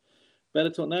sequence, but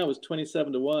Bellator now was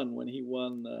 27-1 when he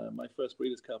won my first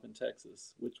Breeders' Cup in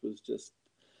Texas, which was just,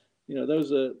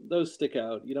 those stick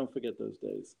out. You don't forget those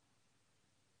days.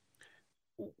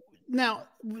 Now,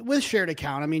 with shared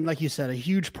account, I mean, like you said, a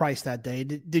huge price that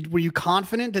day. Were you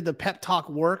confident? Did the pep talk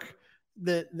work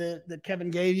that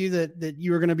Kevin gave you, that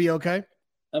you were going to be okay?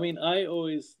 I mean, I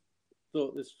always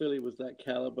thought this filly was that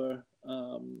caliber.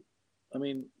 I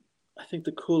mean, I think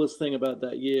the coolest thing about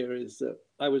that year is that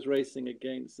I was racing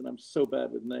against, and I'm so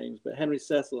bad with names, but Henry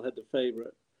Cecil had the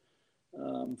favorite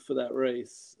for that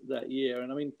race that year.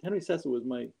 And I mean, Henry Cecil was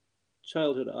my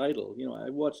childhood idol.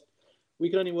 We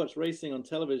could only watch racing on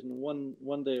television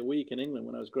one day a week in England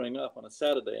when I was growing up on a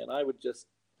Saturday. And I would just,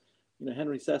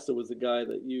 Henry Cecil was the guy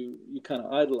that you kind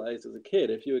of idolized as a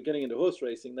kid. If you were getting into horse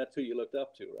racing, that's who you looked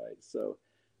up to, right? So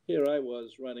here I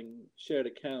was running shared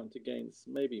account against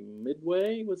maybe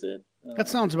Midway, was it? That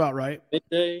sounds about right.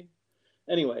 Midday.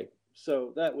 Anyway,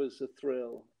 so that was a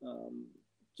thrill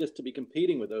just to be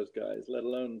competing with those guys, let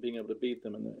alone being able to beat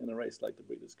them in a race like the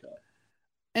Breeders' Cup.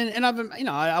 And I've,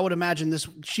 I would imagine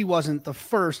Sharing wasn't the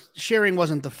first,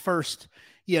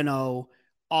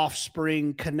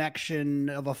 offspring connection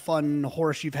of a fun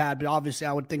horse you've had, but obviously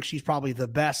I would think she's probably the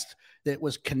best that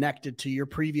was connected to your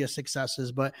previous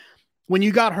successes. But when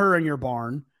you got her in your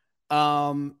barn,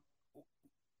 I'm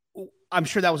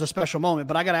sure that was a special moment,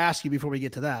 but I got to ask you before we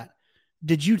get to that,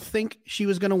 did you think she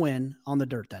was going to win on the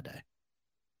dirt that day?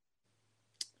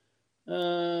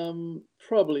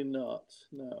 Probably not.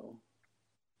 No.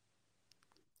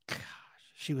 Gosh,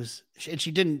 she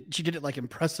did it like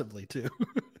impressively too.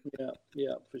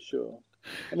 Yeah, for sure.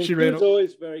 I mean, she was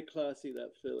always very classy,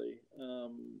 that filly.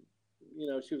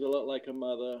 She was a lot like her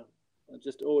mother.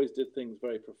 Just always did things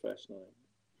very professionally.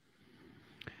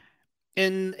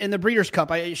 In the Breeders'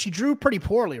 Cup, she drew pretty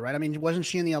poorly, right? I mean, wasn't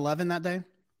she in the 11 that day?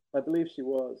 I believe she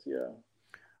was, yeah.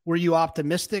 Were you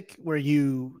optimistic? Were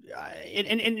you,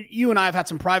 and you and I have had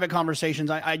some private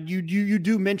conversations. You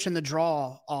do mention the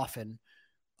draw often.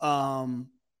 And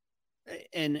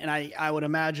I would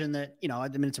imagine that, I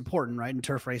mean, it's important, right? In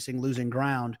turf racing, losing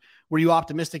ground. Were you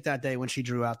optimistic that day when she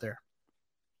drew out there?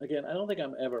 Again, I don't think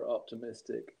I'm ever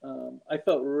optimistic. I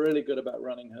felt really good about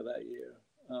running her that year.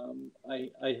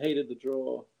 I hated the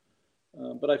draw,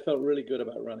 but I felt really good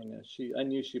about running her. I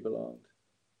knew she belonged.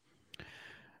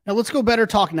 Now let's go better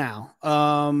talk now.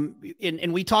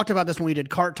 And we talked about this when we did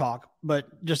Cart Talk,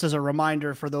 but just as a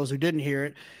reminder for those who didn't hear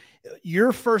it,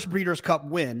 your first Breeders' Cup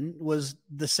win was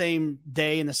the same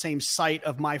day and the same site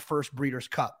of my first Breeders'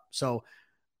 Cup. So,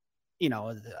 you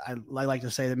know, I like to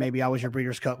say that maybe I was your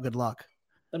Breeders' Cup. Good luck.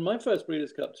 And my first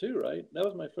Breeders' Cup too, right? That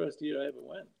was my first year I ever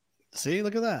went. See,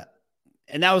 look at that.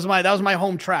 And that was my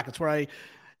home track. It's where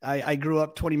I grew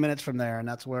up 20 minutes from there, and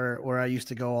that's where I used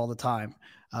to go all the time,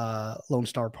 Lone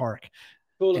Star Park.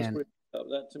 Coolest Breeders' Cup.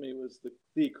 That to me was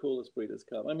the coolest Breeders'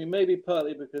 Cup. I mean, maybe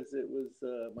partly because it was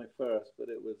my first, but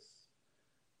it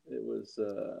was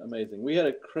amazing. We had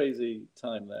a crazy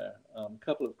time there. A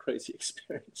couple of crazy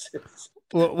experiences.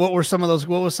 What were some of those?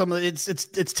 What was some of the,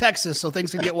 it's Texas, so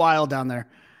things can get wild down there.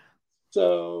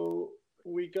 So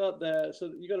we got there.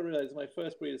 So you got to realize, my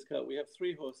first Breeders' Cup, we have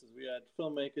 3 horses. We had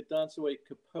filmmaker Dance Away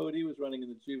Capote was running in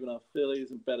the Juvenile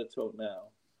Fillies, and Better Talk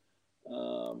Now.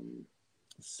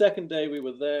 Second day we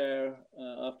were there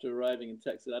after arriving in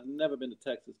Texas. I'd never been to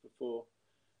Texas before.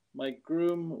 My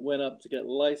groom went up to get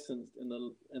licensed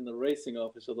in the racing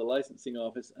office or the licensing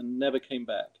office and never came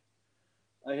back.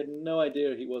 I had no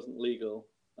idea he wasn't legal.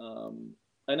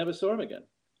 I never saw him again.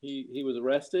 He was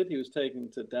arrested. He was taken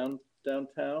to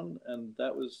downtown, and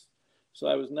that was, so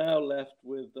I was now left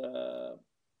with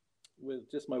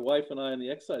just my wife and I and the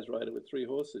exercise rider with 3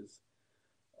 horses,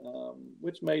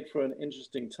 which made for an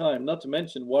interesting time, not to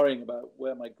mention worrying about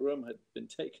where my groom had been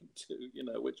taken to,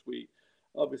 which we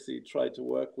obviously tried to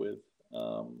work with.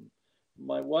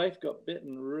 My wife got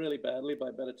bitten really badly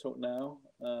by Better Talk Now.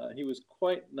 He was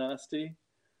quite nasty,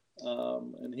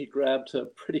 and he grabbed her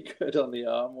pretty good on the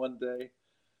arm one day.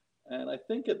 And I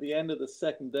think at the end of the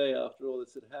second day, after all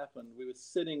this had happened, we were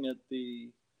sitting in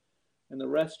the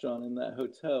restaurant in that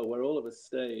hotel where all of us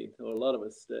stayed, or a lot of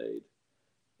us stayed.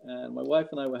 And my wife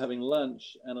and I were having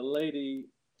lunch, and a lady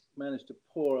managed to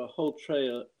pour a whole tray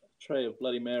of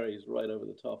Bloody Marys right over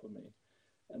the top of me.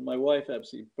 And my wife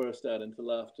absolutely burst out into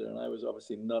laughter, and I was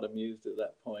obviously not amused at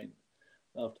that point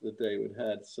after the day we'd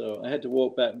had. So I had to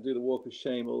walk back and do the walk of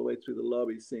shame all the way through the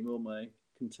lobby, seeing all my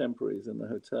contemporaries in the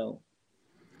hotel.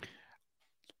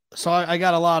 So I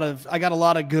got a lot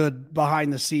of good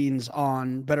behind the scenes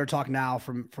on Better Talk Now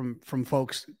from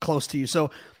folks close to you. So,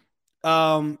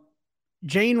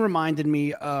 Jane reminded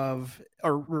me of,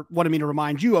 or wanted me to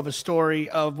remind you of, a story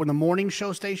of when the morning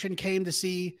show station came to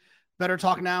see Better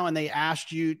Talk Now, and they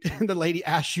asked you, the lady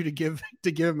asked you to give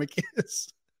him a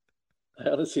kiss. I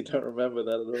honestly don't remember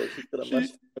that at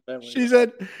all. She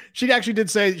said she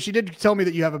did tell me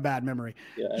that you have a bad memory.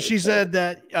 Yeah, she said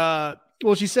that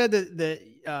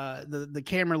the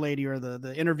camera lady or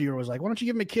the interviewer was like, "Why don't you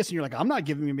give him a kiss?" And you're like, "I'm not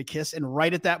giving him a kiss." And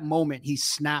right at that moment, he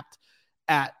snapped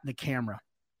at the camera.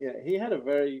 Yeah, he had a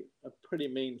pretty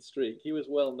mean streak. He was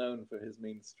well known for his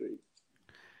mean streak.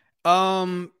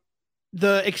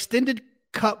 The extended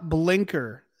cut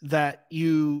blinker that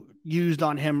you used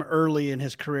on him early in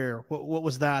his career, what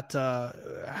was that?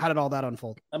 How did all that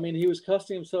unfold? I mean, he was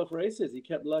costing himself races. He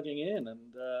kept lugging in,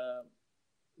 and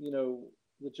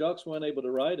the jocks weren't able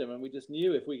to ride him, and we just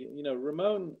knew if we,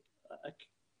 Ramon,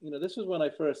 this was when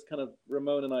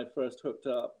Ramon and I first hooked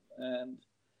up, and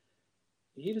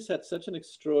he just had such an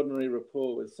extraordinary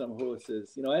rapport with some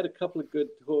horses. I had a couple of good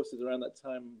horses around that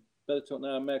time. Better Talk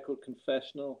Now, a mare called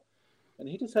Confessional, and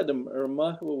he just had a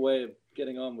remarkable way of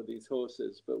getting on with these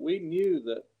horses. But we knew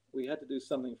that we had to do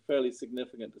something fairly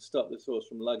significant to stop this horse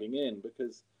from lugging in,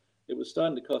 because it was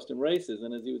starting to cost him races,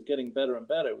 and as he was getting better and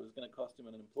better, it was going to cost him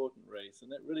an important race,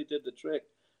 and it really did the trick.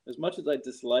 As much as I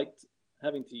disliked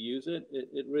having to use it,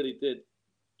 it really did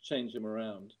change him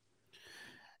around.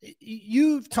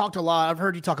 You've talked a lot. I've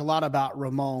heard you talk a lot about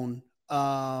Ramon,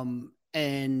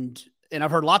 and I've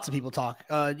heard lots of people talk.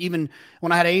 Even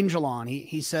when I had Angel on,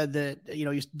 he said that,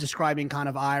 he's describing kind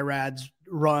of Irad's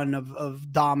run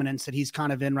of dominance that he's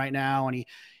kind of in right now, and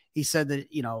he said that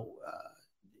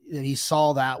that he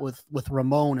saw that with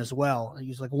Ramon as well.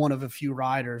 He's like one of a few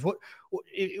riders.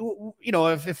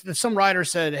 If some rider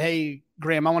said, "Hey,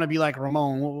 Graham, I want to be like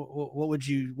Ramon,"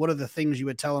 what are the things you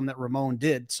would tell him that Ramon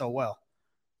did so well?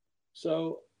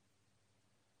 So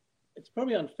it's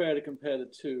probably unfair to compare the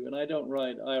two, and I don't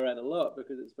ride Irad a lot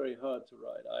because it's very hard to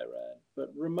ride Irad.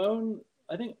 But Ramon,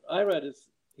 I think Irad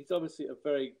he's obviously a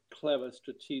very clever,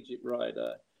 strategic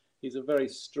rider. He's a very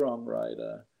strong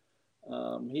rider.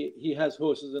 He has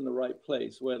horses in the right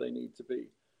place where they need to be.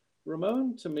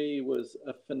 Ramon, to me, was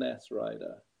a finesse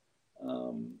rider.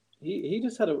 he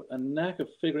just had a knack of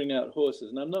figuring out horses.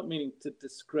 And I'm not meaning to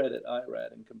discredit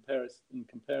Irad in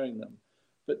comparing them,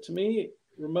 but to me,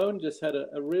 Ramon just had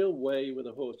a real way with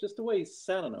a horse. Just the way he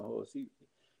sat on a horse. He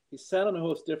sat on a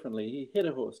horse differently. He hit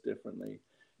a horse differently.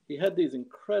 He had these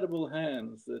incredible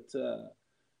hands that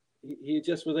he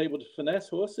just was able to finesse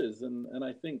horses, and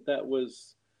I think that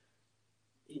was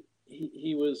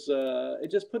he was it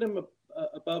just put him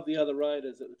above the other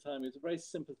riders at the time. He was a very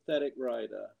sympathetic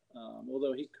rider,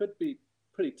 although he could be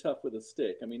pretty tough with a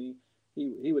stick. I mean,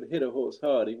 he would hit a horse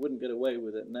hard. He wouldn't get away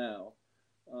with it now,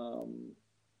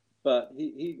 but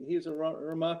he's a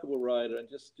remarkable rider and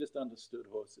just understood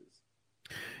horses.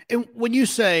 And when you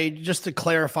say, just to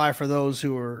clarify for those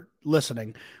who are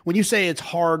listening, when you say it's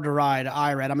hard to ride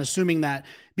Irad, I'm assuming that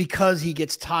because he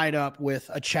gets tied up with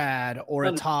a Chad or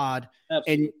a Todd,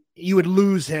 absolutely, and you would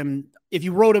lose him. If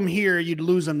you rode him here, you'd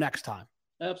lose him next time.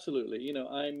 Absolutely. You know,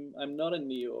 I'm not in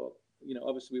New York. You know,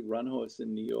 obviously we run horse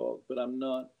in New York, but I'm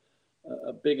not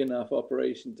a big enough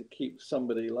operation to keep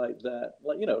somebody like that,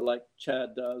 like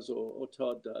Chad does or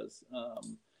Todd does.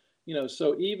 You know,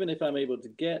 so even if I'm able to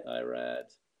get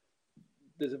Irad,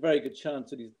 there's a very good chance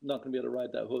that he's not going to be able to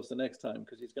ride that horse the next time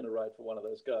because he's going to ride for one of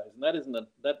those guys. And that isn't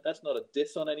that's not a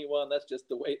diss on anyone. That's just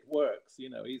the way it works.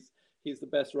 You know, he's the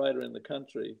best rider in the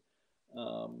country.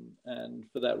 And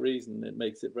for that reason, it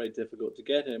makes it very difficult to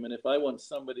get him. And if I want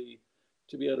somebody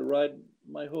to be able to ride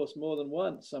my horse more than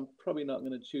once, I'm probably not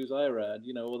going to choose Irad,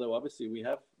 you know, although obviously we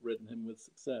have ridden him with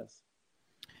success.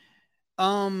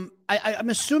 I'm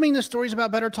assuming the story's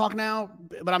about Better Talk Now,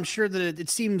 but I'm sure that it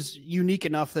seems unique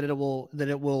enough that it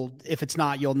will, if it's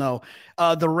not, you'll know.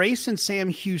 The race in Sam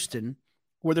Houston,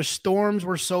 where the storms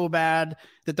were so bad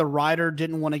that the rider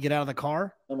didn't want to get out of the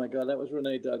car. Oh my God, that was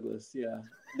Renee Douglas. Yeah.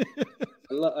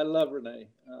 I love Renee.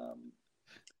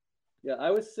 Yeah, I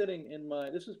was sitting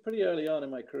this was pretty early on in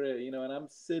my career, you know, and I'm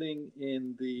sitting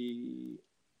in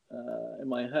in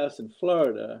my house in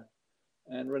Florida.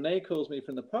 And Renee calls me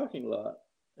from the parking lot,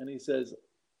 and he says,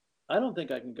 "I don't think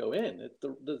I can go in.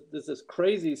 There's this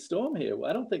crazy storm here.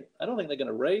 I don't think they're going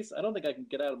to race. I don't think I can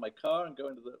get out of my car and go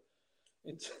into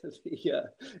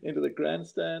the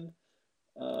grandstand."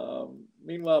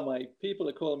 Meanwhile, my people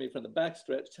are calling me from the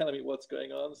backstretch, telling me what's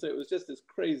going on. So it was just this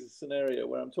crazy scenario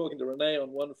where I'm talking to Renee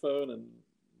on one phone, and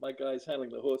my guy's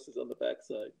handling the horses on the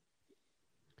backside.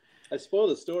 I spoiled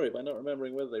the story by not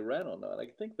remembering whether they ran or not. I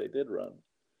think they did run.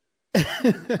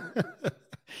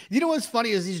 You know what's funny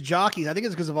is these jockeys, I think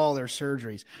it's because of all their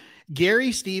surgeries.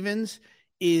 Gary Stevens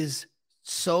is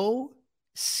so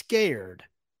scared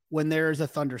when there's a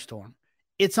thunderstorm.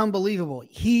 It's unbelievable.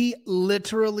 He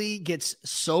literally gets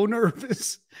so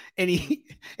nervous, and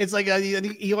it's like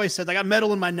he always says, "I got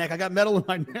metal in my neck. I got metal in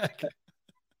my neck."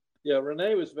 Yeah,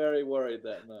 Renee was very worried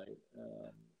that night.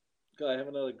 I have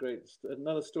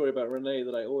another story about Renee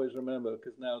that I always remember,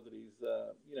 because now that he's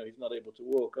not able to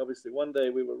walk. Obviously, one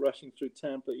day we were rushing through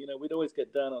Tampa. You know, we'd always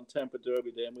get down on Tampa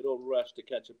Derby Day, and we'd all rush to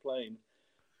catch a plane.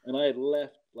 And I had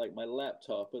left like my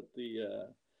laptop at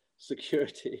the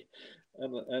security,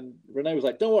 and Renee was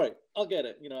like, "Don't worry, I'll get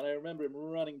it." You know, and I remember him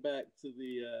running back to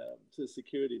the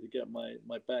security to get my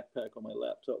backpack or my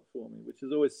laptop for me, which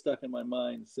has always stuck in my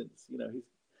mind since, you know,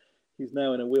 he's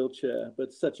now in a wheelchair,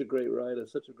 but such a great rider,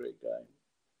 such a great guy.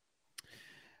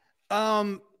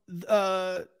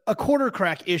 A quarter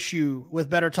crack issue with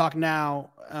Better Talk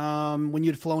Now when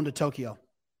you'd flown to Tokyo.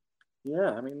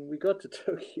 Yeah, I mean, we got to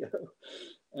Tokyo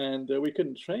and we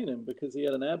couldn't train him because he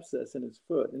had an abscess in his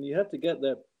foot, and you have to get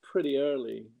there pretty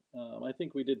early. I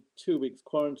think we did 2 weeks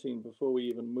quarantine before we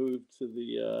even moved to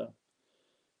the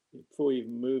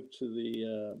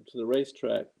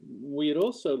racetrack. We had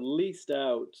also leased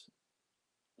out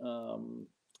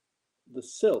the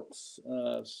silks.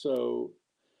 So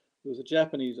there was a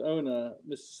Japanese owner,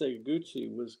 Mr. Sakaguchi,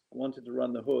 wanted to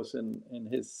run the horse in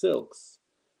his silks.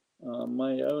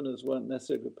 My owners weren't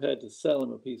necessarily prepared to sell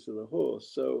him a piece of the horse.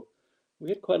 So we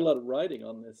had quite a lot of riding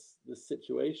on this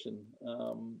situation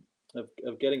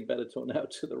of getting Better Talk Now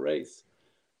to the race.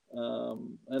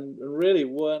 And really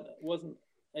wasn't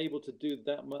able to do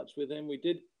that much with him. We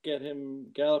did get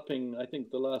him galloping, I think,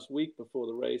 the last week before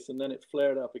the race, and then it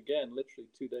flared up again, literally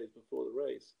 2 days before the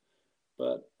race.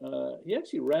 But he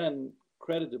actually ran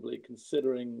creditably,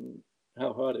 considering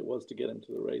how hard it was to get him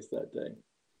to the race that day.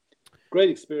 Great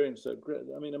experience, though. Great,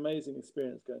 I mean, amazing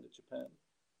experience going to Japan.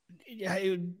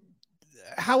 Yeah,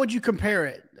 how would you compare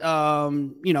it?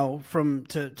 You know,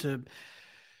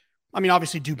 I mean,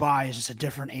 obviously Dubai is just a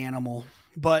different animal,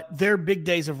 but their big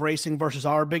days of racing versus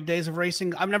our big days of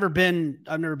racing. I've never been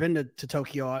to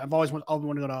Tokyo. I've always wanted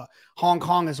to go to Hong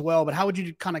Kong as well. But how would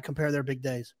you kind of compare their big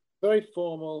days? very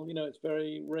formal. It's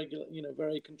very regular.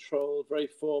 Very controlled, very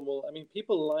formal. I mean,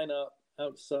 people line up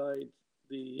outside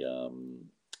the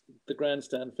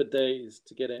grandstand for days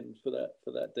to get in for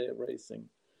that day of racing.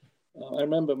 I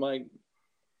remember my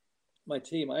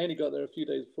team. I only got there a few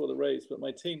days before the race, but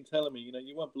my team telling me,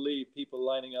 you won't believe people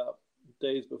lining up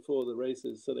days before the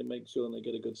races so they make sure and they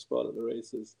get a good spot at the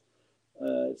races.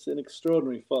 It's an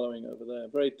extraordinary following over there.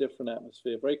 Very different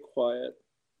atmosphere. Very quiet.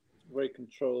 Very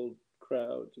controlled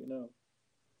crowd.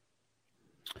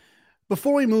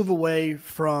 Before we move away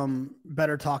from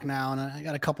Better Talk Now, and I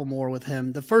got a couple more with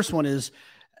him. The first one is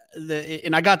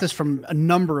and I got this from a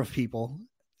number of people,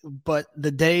 but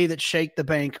the day that Shake the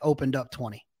Bank opened up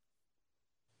 20.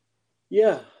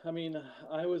 Yeah, I mean,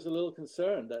 I was a little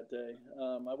concerned that day.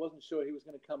 I wasn't sure he was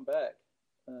going to come back.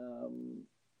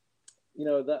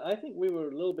 That I think we were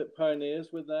a little bit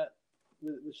pioneers with that,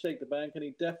 with Shake the Bank, and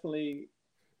he definitely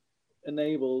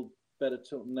enabled Better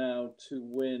Talk Now to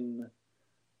win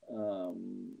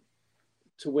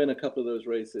a couple of those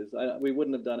races. We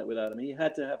wouldn't have done it without him. He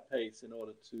had to have pace in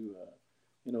order to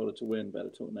win Better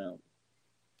Talk Now.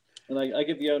 And I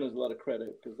give the owners a lot of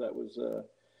credit because that was a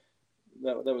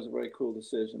very cool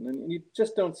decision, and you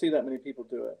just don't see that many people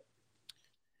do it.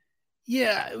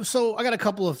 Yeah, so I got a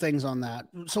couple of things on that.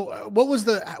 So what was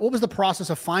the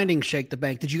process of finding Shake the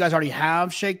Bank? Did you guys already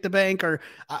have Shake the Bank, or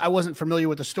I wasn't familiar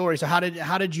with the story? So how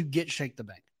did you get Shake the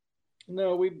Bank?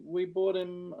 No, we bought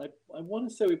him. I want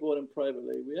to say we bought him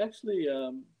privately. We actually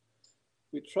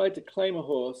we tried to claim a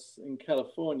horse in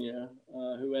California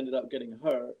who ended up getting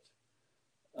hurt.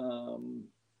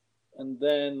 And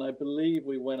then I believe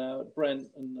we went out, Brent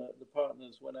and the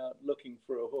partners went out looking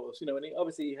for a horse, and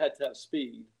obviously he had to have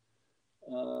speed.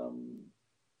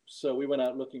 So we went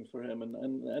out looking for him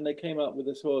and they came up with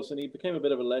this horse, and he became a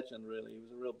bit of a legend, really. He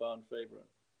was a real barn favorite.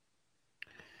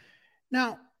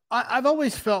 Now, I've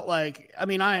always felt like, I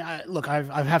mean, I've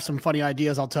have some funny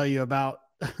ideas I'll tell you about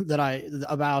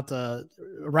about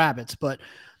rabbits, but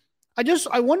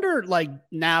I wonder, like,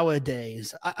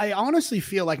 nowadays, I honestly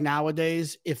feel like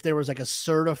nowadays, if there was like a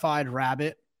certified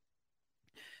rabbit,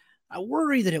 I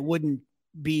worry that it wouldn't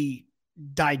be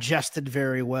digested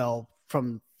very well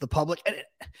from the public.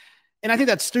 And I think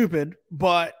that's stupid,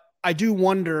 but I do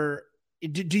wonder,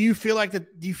 do you feel like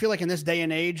in this day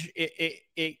and age,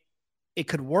 it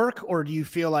could work, or do you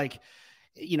feel like,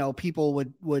 people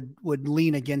would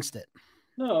lean against it?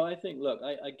 No, I think, look,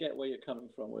 I get where you're coming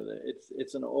from with it.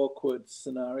 It's an awkward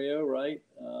scenario, right?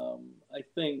 I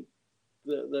think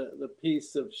the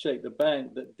piece of Shake the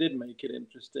Bank that did make it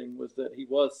interesting was that he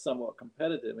was somewhat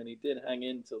competitive, and he did hang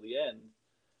in till the end.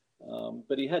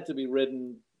 But he had to be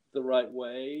ridden the right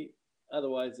way.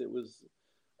 Otherwise, it was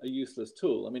a useless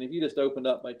tool. I mean, if you just opened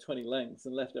up by 20 lengths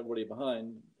and left everybody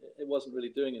behind, it wasn't really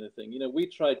doing anything. We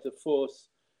tried to force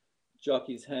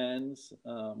jockeys' hands,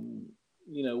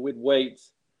 with weight,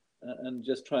 and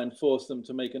just try and force them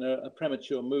to make a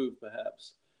premature move,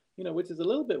 perhaps, which is a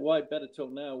little bit why Better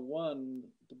Talk Now won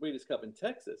the Breeders' Cup in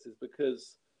Texas, is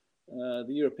because the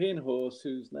European horse,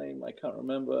 whose name I can't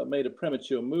remember, made a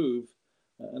premature move,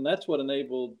 and that's what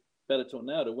enabled Better Talk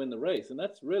Now to win the race. And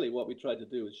that's really what we tried to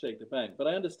do with Shake the Bank. But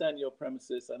I understand your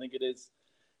premises. I think it is,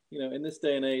 in this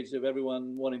day and age of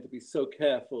everyone wanting to be so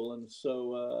careful and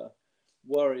so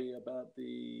worry about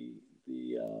the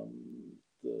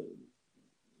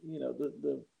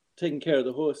taking care of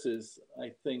the horses,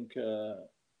 I think if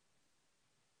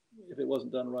it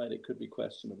wasn't done right, it could be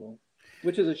questionable,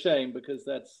 which is a shame, because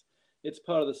it's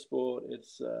part of the sport.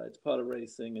 It's part of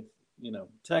racing. It's,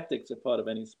 tactics are part of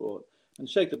any sport. And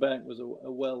Shake the Bank was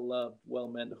a well-loved,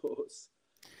 well-meant horse.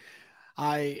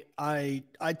 I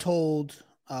told,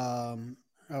 I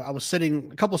was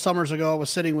sitting a couple of summers ago, I was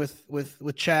sitting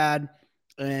with Chad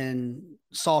and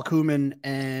Saul Kuman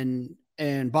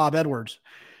and Bob Edwards.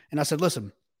 And I said,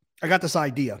 listen, I got this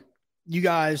idea. You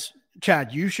guys,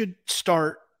 Chad, you should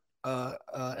start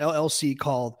LLC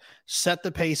called Set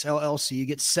the Pace LLC. You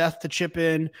get Seth to chip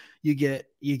in. You get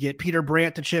Peter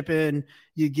Brandt to chip in.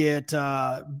 You get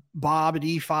Bob at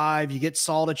E5. You get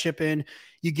Saul to chip in.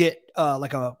 You get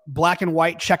like a black and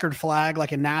white checkered flag,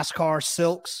 like in NASCAR,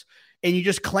 silks. And you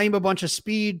just claim a bunch of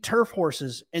speed turf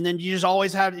horses. And then you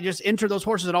just enter those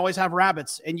horses and always have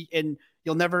rabbits. And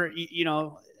you'll never,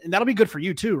 and that'll be good for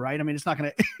you too, right? I mean, it's not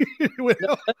going to.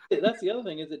 No, that's the other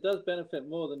thing, is it does benefit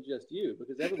more than just you,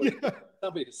 because everybody's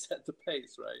somebody to set the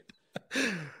pace, right?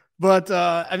 But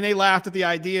and they laughed at the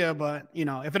idea, but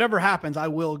if it ever happens, I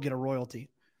will get a royalty.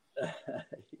 Yeah.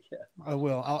 I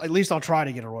will. At least I'll try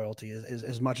to get a royalty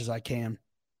as much as I can.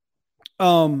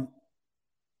 Graham,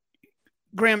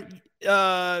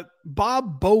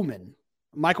 Bob Bowman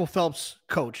Michael Phelps,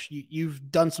 coach.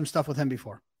 You've done some stuff with him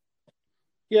before.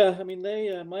 Yeah, I mean,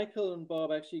 Michael and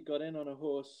Bob actually got in on a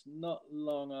horse not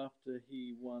long after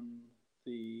he won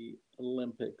the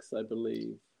Olympics, I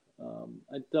believe.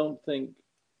 I don't think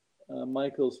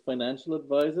Michael's financial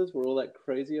advisors were all that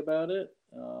crazy about it.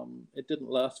 It didn't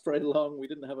last very long. We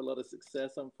didn't have a lot of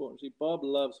success, unfortunately. Bob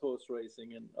loves horse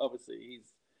racing, and obviously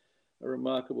he's a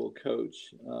remarkable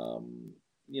coach.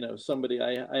 Somebody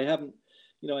I haven't,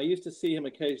 I used to see him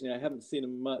occasionally. I haven't seen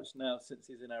him much now since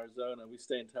he's in Arizona. We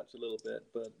stay in touch a little bit,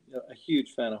 but a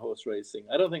huge fan of horse racing.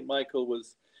 I don't think Michael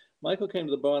came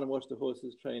to the barn and watched the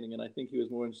horses training, and I think he was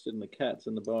more interested in the cats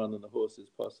in the barn than the horses,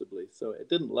 possibly. So it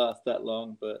didn't last that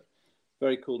long, but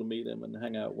very cool to meet him and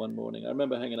hang out one morning. I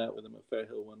remember hanging out with him at Fair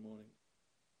Hill one morning.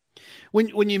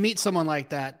 When you meet someone like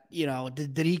that,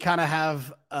 did he kind of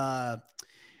have,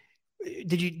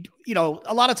 did you,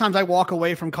 a lot of times I walk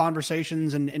away from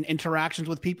conversations and interactions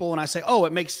with people and I say, oh,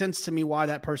 it makes sense to me why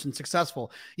that person's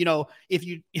successful. If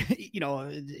you,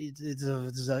 it's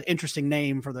an interesting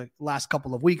name for the last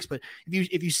couple of weeks, but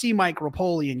if you see Mike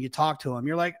Rapoli and you talk to him,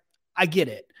 you're like, I get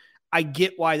it. I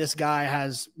get why this guy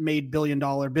has made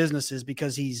billion-dollar businesses,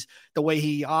 because the way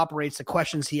he operates, the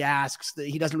questions he asks, that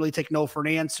he doesn't really take no for an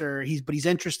answer. But he's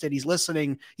interested, he's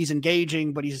listening, he's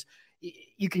engaging, but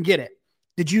you can get it.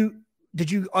 Did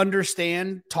you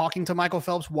understand, talking to Michael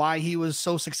Phelps, why he was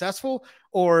so successful,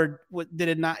 or did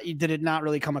it not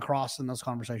really come across in those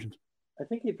conversations? I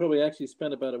think he probably actually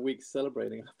spent about a week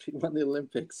celebrating after he won the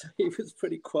Olympics. He was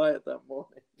pretty quiet that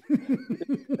morning.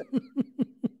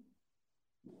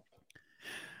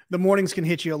 The mornings can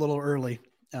hit you a little early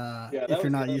if you're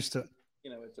not used to it.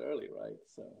 It's early, right?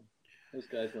 So those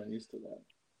guys weren't used to that.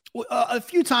 Well, a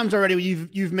few times already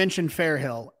you've mentioned Fair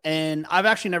Hill, and I've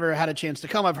actually never had a chance to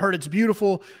come. I've heard it's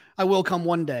beautiful. I will come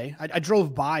one day. I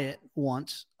drove by it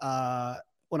once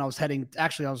when I was heading.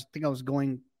 Actually, I was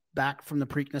going back from the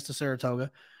Preakness to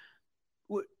Saratoga.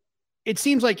 It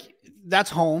seems like that's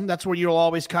home. That's where you'll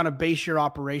always kind of base your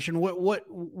operation.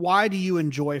 Why do you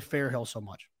enjoy Fair Hill so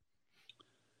much?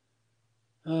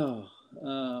 Oh,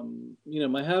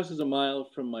 my house is a mile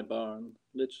from my barn,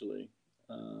 literally.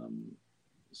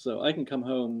 So I can come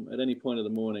home at any point of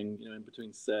the morning, in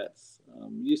between sets.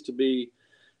 Used to be,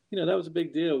 that was a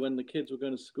big deal when the kids were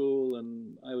going to school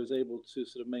and I was able to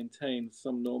sort of maintain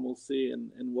some normalcy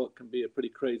in what can be a pretty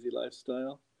crazy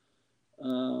lifestyle.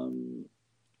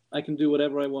 I can do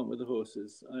whatever I want with the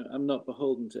horses. I'm not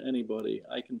beholden to anybody.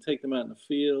 I can take them out in the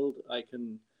field. I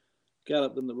can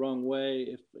gallop them the wrong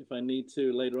way if I need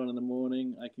to later on in the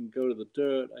morning. I can go to the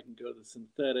dirt. I can go to the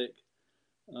synthetic.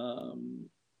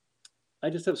 I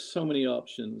just have so many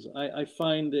options. I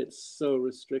find it so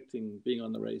restricting being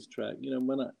on the racetrack.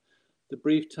 The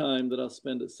brief time that I'll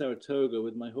spend at Saratoga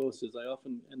with my horses, I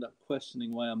often end up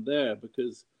questioning why I'm there,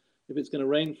 because if it's going to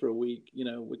rain for a week,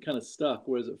 we're kind of stuck.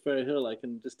 Whereas at Fair Hill, I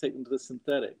can just take them to the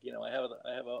synthetic. I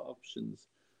have options.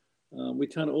 We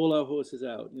turn all our horses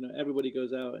out. Everybody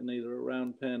goes out in either a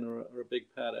round pen or a big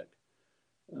paddock.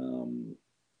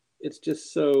 It's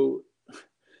just so,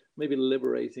 maybe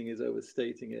liberating is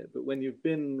overstating it, but when you've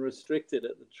been restricted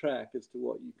at the track as to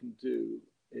what you can do,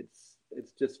 it's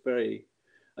just very,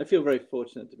 I feel very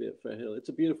fortunate to be at Fair Hill. It's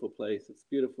a beautiful place. It's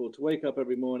beautiful to wake up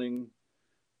every morning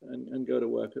and go to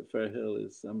work at Fair Hill.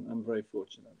 I'm very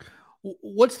fortunate.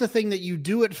 What's the thing that you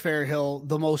do at Fair Hill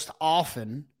the most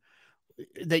often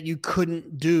that you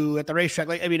couldn't do at the racetrack?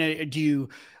 Like, I mean, do you,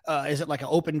 is it like an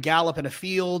open gallop in a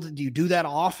field? Do you do that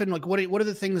often? Like, what are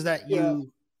the things that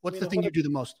what's the thing you do the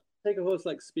most? Take a horse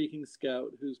like Speaking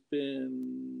Scout, who's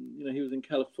been, he was in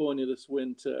California this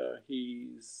winter.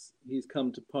 He's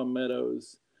come to Palm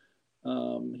Meadows.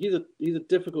 He's a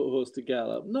difficult horse to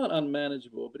gallop, not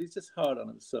unmanageable, but he's just hard on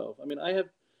himself. I mean,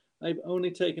 I've only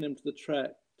taken him to the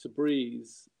track to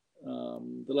breeze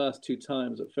the last 2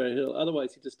 times at Fair Hill.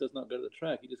 Otherwise, he just does not go to the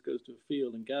track. He just goes to a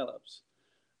field and gallops.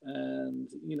 And,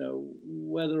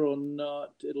 whether or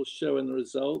not it'll show in the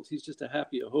results, he's just a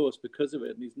happier horse because of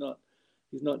it. And he's not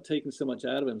taking so much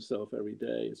out of himself every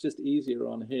day. It's just easier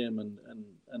on him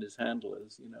and his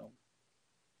handlers,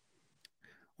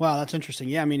 Wow, that's interesting.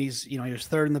 Yeah, I mean, he was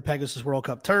third in the Pegasus World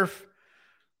Cup turf.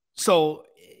 So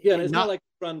yeah, and it's not like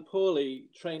run poorly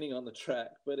training on the track,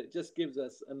 but it just gives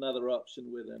us another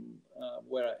option with him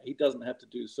where he doesn't have to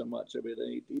do so much of it.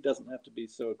 He doesn't have to be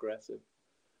so aggressive.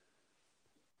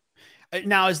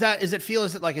 Now, is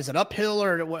it uphill,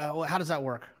 or how does that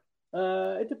work?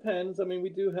 It depends. I mean, we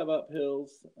do have uphills,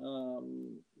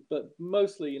 but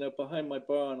mostly, behind my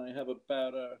barn, I have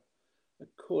about a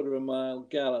quarter of a mile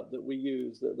gallop that we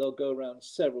use, that they'll go around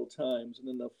several times and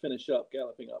then they'll finish up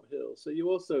galloping uphill. So you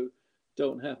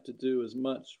don't have to do as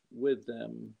much with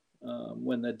them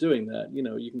when they're doing that.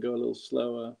 You can go a little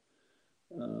slower.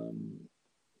 Um,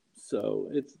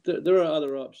 so there are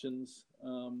other options,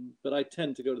 but I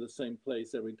tend to go to the same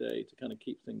place every day to kind of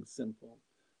keep things simple.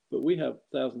 But we have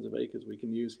thousands of acres we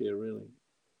can use here, really.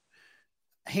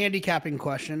 Handicapping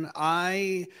question.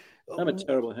 I'm a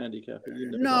terrible handicapper.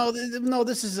 No.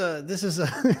 This is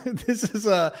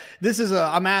a.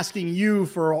 I'm asking you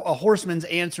for a horseman's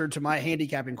answer to my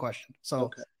handicapping question. So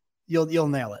okay. You'll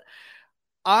nail it.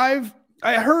 I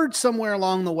heard somewhere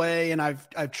along the way, and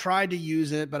I've tried to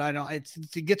use it, but I don't.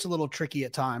 It gets a little tricky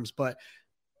at times. But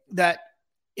that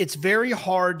it's very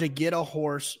hard to get a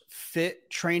horse fit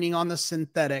training on the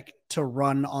synthetic to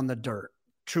run on the dirt.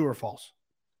 True or false?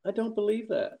 I don't believe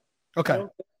that. Okay.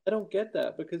 I don't get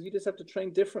that, because you just have to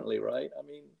train differently, right? I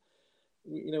mean,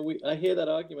 I hear that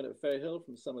argument at Fair Hill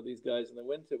from some of these guys in the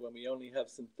winter when we only have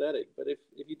synthetic. But if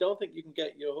you don't think you can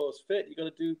get your horse fit, you got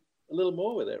to do a little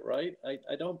more with it, right?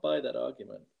 I don't buy that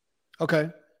argument.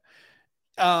 Okay.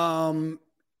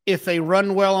 If they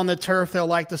run well on the turf, they'll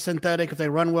like the synthetic. If they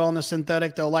run well on the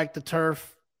synthetic, they'll like the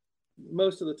turf.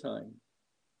 Most of the time.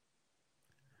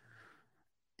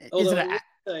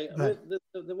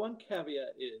 The one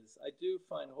caveat is I do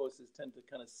find horses tend to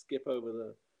kind of skip over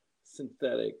the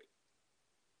synthetic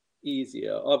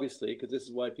easier, obviously, because this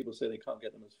is why people say they can't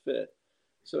get them as fit.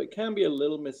 So it can be a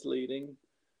little misleading.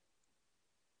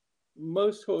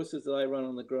 Most horses that I run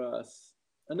on the grass,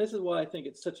 and this is why I think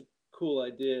it's such a cool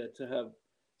idea to have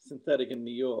synthetic in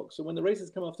New York. So when the races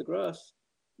come off the grass,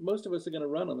 most of us are going to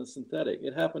run on the synthetic.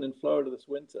 It happened in Florida this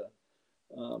winter.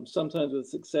 Sometimes with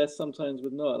success, sometimes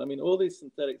with not. I mean, all these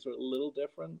synthetics are a little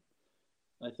different.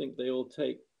 I think they all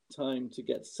take time to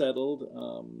get settled.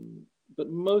 But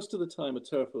most of the time, a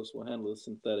turf horse will handle a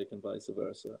synthetic and vice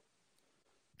versa.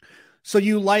 So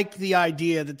you like the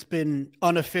idea that's been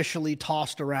unofficially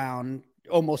tossed around,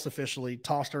 almost officially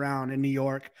tossed around in New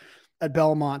York at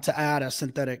Belmont to add a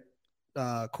synthetic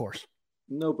course?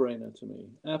 No brainer to me.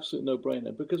 Absolute no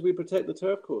brainer, because we protect the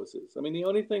turf courses. I mean, the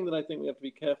only thing that I think we have to be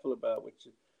careful about, which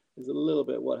is a little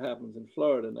bit what happens in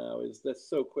Florida now, is they're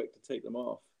so quick to take them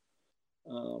off.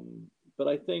 But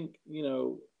I think,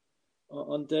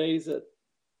 on days at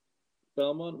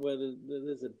Belmont where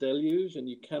there's a deluge and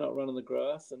you cannot run on the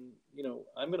grass, and,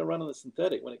 I'm going to run on the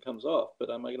synthetic when it comes off, but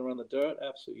am I going to run the dirt?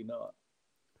 Absolutely not.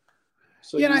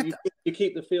 So you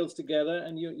keep the fields together,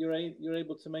 and you're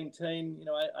able to maintain.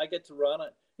 I get to run.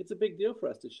 It's a big deal for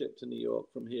us to ship to New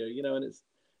York from here. And it's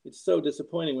so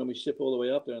disappointing when we ship all the way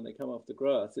up there and they come off the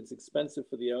grass. It's expensive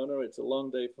for the owner. It's a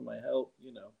long day for my health.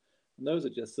 And those are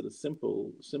just sort of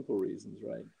simple reasons,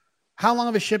 right? How long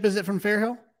of a ship is it from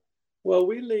Fairhill? Well,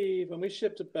 we leave when we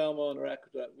ship to Belmont or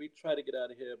Aqueduct. We try to get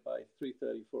out of here by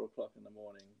 3:30, 4 o'clock in the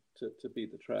morning to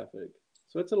beat the traffic.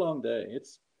 So it's a long day.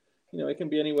 It can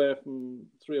be anywhere from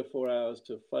 3 or 4 hours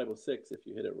to 5 or 6 if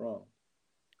you hit it wrong.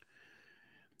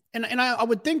 And I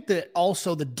would think that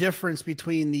also the difference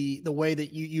between the way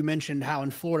that you mentioned how in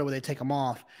Florida where they take them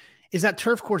off is that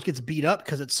turf course gets beat up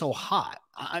because it's so hot.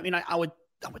 I mean, I would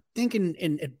think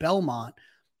at Belmont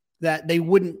that they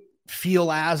wouldn't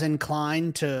feel as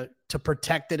inclined to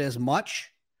protect it as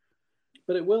much.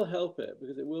 But it will help it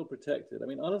because it will protect it. I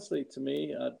mean, honestly, to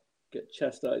me, I'd get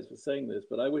chastised for saying this,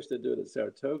 but I wish they'd do it at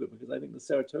Saratoga, because I think the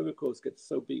Saratoga course gets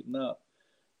so beaten up.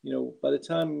 By the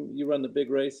time you run the big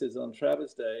races on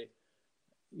Travis Day,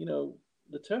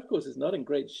 the turf course is not in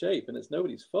great shape, and it's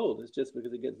nobody's fault. It's just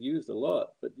because it gets used a lot.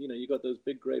 But, you got those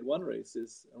big grade 1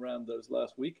 races around those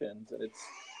last weekends, and it's,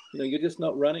 you're just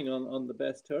not running on the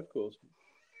best turf course.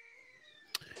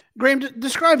 Graham,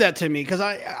 describe that to me, because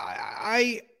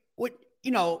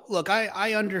look,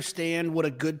 I understand what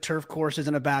a good turf course is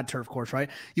and a bad turf course, right?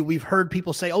 We've heard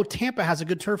people say, "Oh, Tampa has a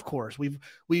good turf course." We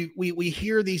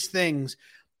hear these things,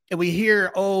 and we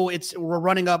hear, "Oh, we're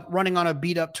running on a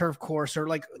beat up turf course," or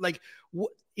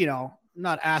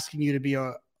not asking you to be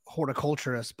a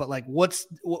horticulturist, but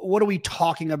what are we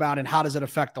talking about, and how does it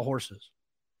affect the horses?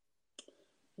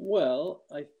 Well,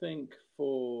 I think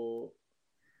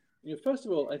first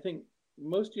of all, I think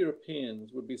most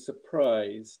Europeans would be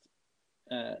surprised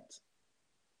at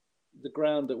the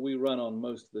ground that we run on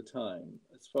most of the time,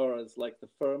 as far as the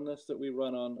firmness that we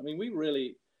run on. I mean, we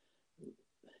really,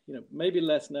 maybe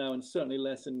less now and certainly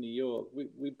less in New York.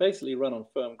 We basically run on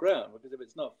firm ground, because if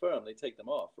it's not firm, they take them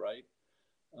off, right?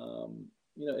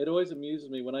 It always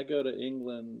amuses me when I go to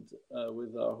England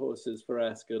with our horses for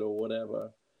Ascot or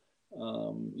whatever,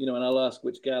 and I'll ask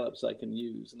which gallops I can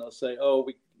use, and they'll say, "Oh,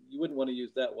 you wouldn't want to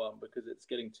use that one because it's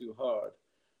getting too hard."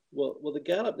 Well, the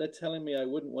Gallop they're telling me I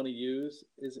wouldn't want to use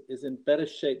is in better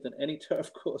shape than any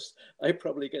turf course I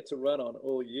probably get to run on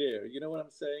all year. You know what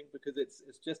I'm saying? Because it's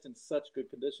just in such good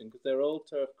condition. Because they're old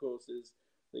turf courses,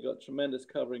 they got tremendous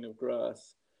covering of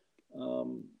grass.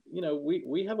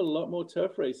 We have a lot more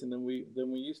turf racing than we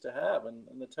used to have, and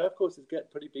the turf courses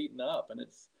get pretty beaten up, and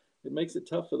it makes it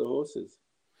tough for the horses.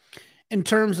 In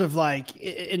terms of,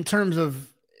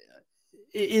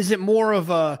 is it more of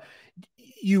a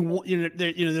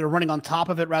they're running on top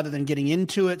of it rather than getting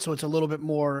into it, so it's a little bit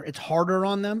more, it's harder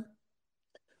on them?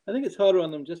 I think it's harder on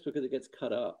them just because it gets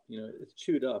cut up. It's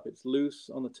chewed up. It's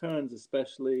loose on the turns,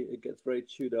 especially. It gets very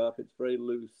chewed up. It's very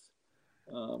loose.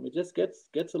 It just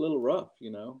gets a little rough.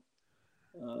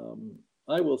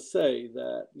 I will say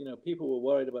that people were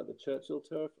worried about the Churchill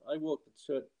turf. I walked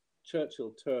the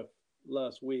Churchill turf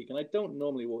last week, and I don't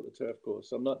normally walk the turf course,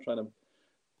 so I'm not trying to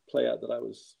play out that I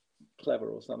was clever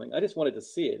or something. I just wanted to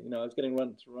see it. I was getting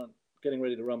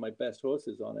ready to run my best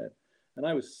horses on it, and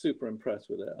I was super impressed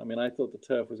with it. I mean, I thought the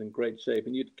turf was in great shape,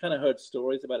 and you'd kind of heard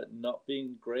stories about it not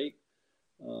being great,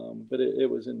 but it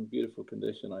was in beautiful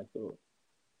condition, I thought.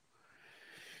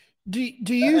 Do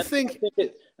you think?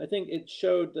 I think it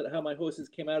showed that how my horses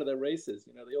came out of their races.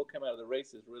 They all came out of the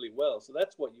races really well. So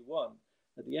that's what you want.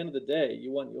 At the end of the day, you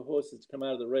want your horses to come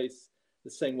out of the race the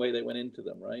same way they went into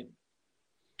them, right?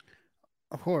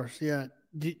 Of course, yeah.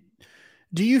 Do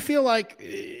you feel like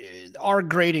our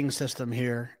grading system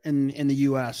here in the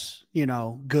U.S.,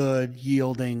 good,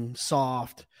 yielding,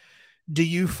 soft, do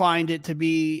you find it to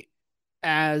be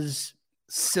as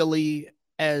silly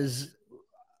as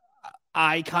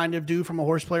I kind of do from a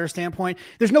horse player standpoint?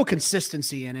 There's no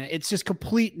consistency in it. It's just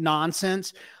complete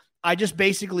nonsense. I just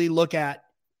basically look at,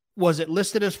 was it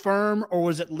listed as firm or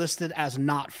was it listed as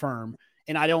not firm?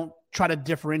 And I don't try to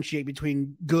differentiate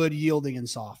between good, yielding, and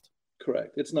soft.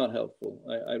 Correct. It's not helpful.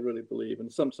 I really believe.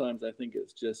 And sometimes I think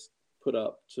it's just put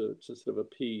up to sort of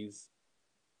appease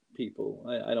people.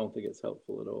 I don't think it's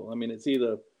helpful at all. I mean, it's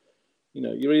either,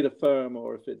 you're either firm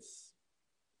or if it's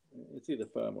either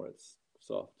firm or it's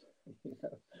soft.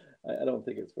 I don't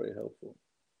think it's very helpful.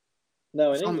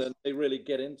 Now in England, they really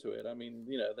get into it. I mean,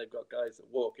 they've got guys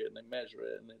that walk it and they measure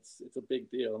it, and it's a big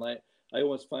deal. And I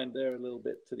always find they're a little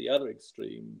bit to the other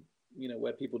extreme,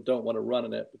 where people don't want to run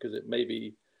in it because it may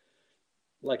be,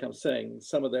 like I'm saying,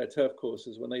 some of their turf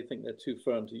courses, when they think they're too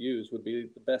firm to use, would be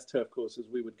the best turf courses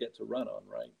we would get to run on,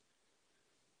 right?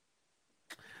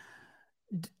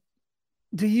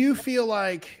 Do you feel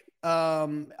like a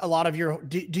lot of your,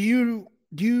 do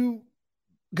you,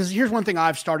 because here's one thing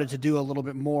I've started to do a little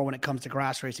bit more when it comes to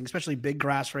grass racing, especially big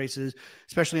grass races,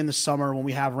 especially in the summer when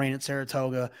we have rain at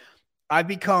Saratoga. I've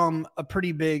become a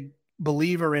pretty big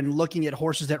believer in looking at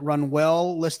horses that run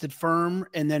well, listed firm,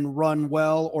 and then run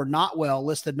well or not well,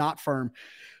 listed not firm.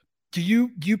 Do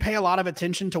you pay a lot of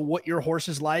attention to what your horse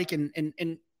is like, and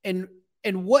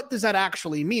what does that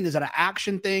actually mean? Is it an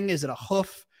action thing? Is it a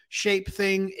hoof shape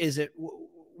thing?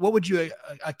 What would you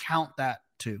account that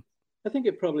to? I think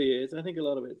it probably is. I think a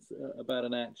lot of it's about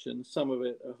an action, some of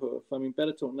it a hoof. I mean,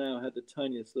 Better Talk Now had the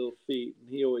tiniest little feet, and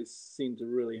he always seemed to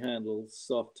really handle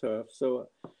soft turf. So,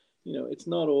 it's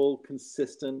not all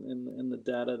consistent in the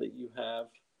data that you have.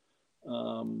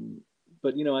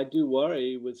 But, I do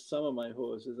worry with some of my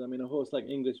horses. I mean, a horse like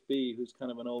English B, who's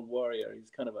kind of an old warrior,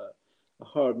 he's kind of a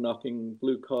hard-knocking,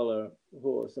 blue-collar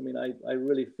horse. I mean, I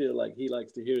really feel like he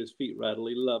likes to hear his feet rattle.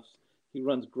 He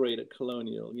runs great at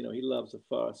Colonial. He loves a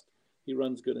fast. He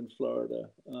runs good in Florida.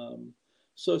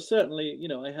 So certainly,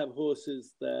 I have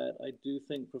horses that I do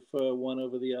think prefer one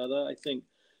over the other. I think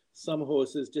some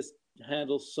horses just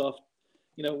handle soft,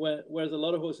 whereas a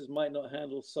lot of horses might not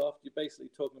handle soft. You're basically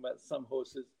talking about some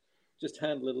horses just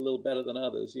handle it a little better than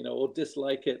others, or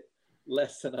dislike it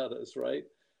less than others, right?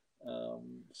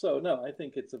 So no, I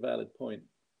think it's a valid point.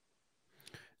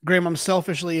 Graham, I'm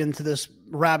selfishly into this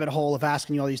rabbit hole of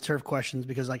asking you all these turf questions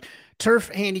because, like, turf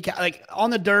handicap, like on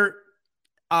the dirt,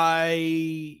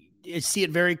 I see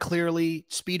it very clearly.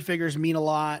 Speed figures mean a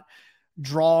lot.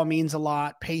 Draw means a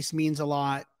lot. Pace means a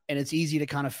lot. And it's easy to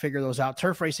kind of figure those out.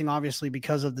 Turf racing, obviously,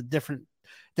 because of the different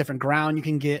ground you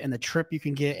can get and the trip you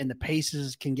can get and the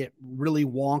paces can get really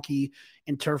wonky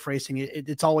in turf racing.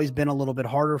 It's always been a little bit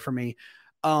harder for me.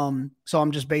 So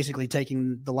I'm just basically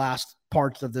taking the last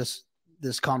parts of this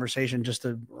conversation just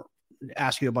to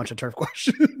ask you a bunch of turf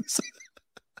questions.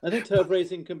 I think turf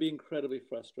racing can be incredibly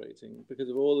frustrating because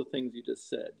of all the things you just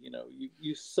said.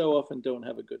 You so often don't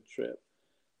have a good trip.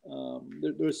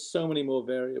 There are so many more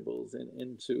variables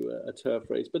into a turf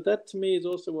race, but that to me is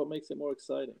also what makes it more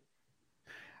exciting.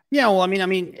 Yeah, well,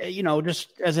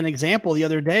 just as an example, the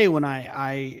other day when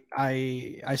I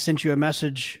sent you a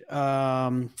message,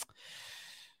 who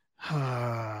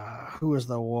was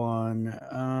the one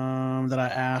that I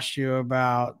asked you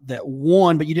about that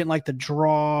won, but you didn't like the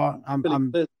draw.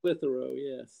 Clitheroe,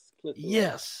 yes, Clitheroe.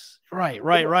 Yes, right.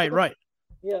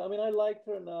 Yeah, I mean, I liked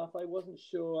her enough. I wasn't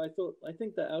sure. I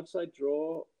think the outside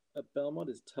draw at Belmont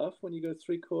is tough when you go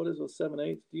 3/4 or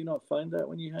 7/8. Do you not find that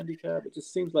when you handicap? It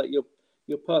just seems like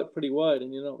you're parked pretty wide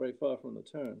and you're not very far from the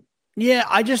turn. Yeah,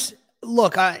 I just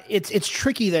look. It's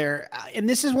tricky there, and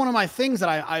this is one of my things that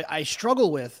I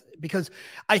struggle with because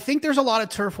I think there's a lot of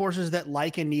turf horses that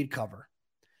like and need cover,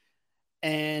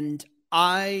 and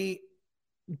I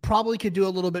probably could do a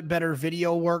little bit better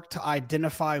video work to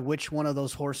identify which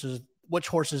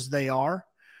horses they are.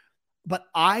 But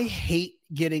I hate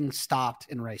getting stopped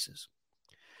in races.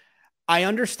 I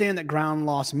understand that ground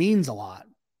loss means a lot,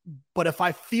 but if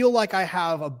I feel like I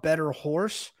have a better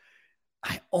horse,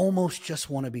 I almost just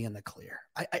want to be in the clear.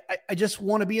 I just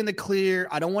want to be in the clear.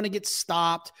 I don't want to get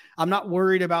stopped. I'm not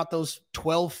worried about those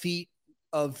 12 feet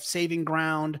of saving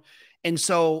ground. And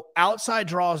so outside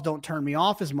draws don't turn me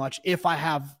off as much if I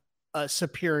have a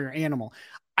superior animal.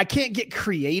 I can't get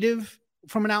creative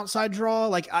from an outside draw.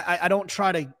 Like I don't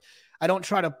try to,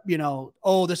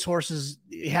 oh, this horse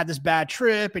he had this bad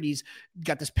trip and he's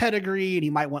got this pedigree and he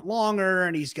might want longer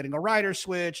and he's getting a rider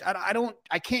switch.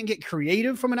 I can't get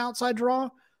creative from an outside draw,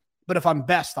 but if I'm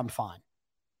best, I'm fine.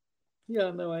 Yeah,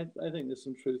 no, I think there's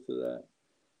some truth to that.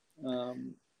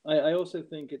 I also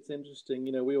think it's interesting,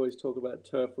 we always talk about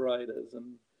turf riders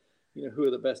and, who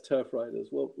are the best turf riders?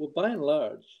 Well, by and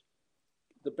large,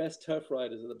 the best turf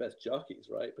riders are the best jockeys,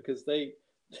 right? Because they,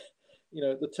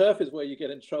 the turf is where you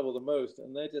get in trouble the most,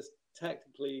 and they're just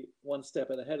tactically one step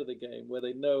ahead of the game, where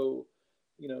they know,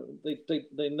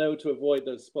 they know to avoid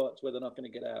those spots where they're not going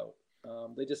to get out.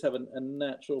 They just have a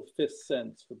natural fifth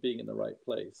sense for being in the right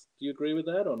place. Do you agree with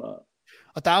that or not?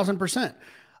 1,000%.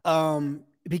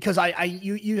 Because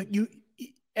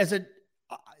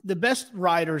the best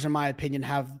riders, in my opinion,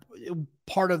 have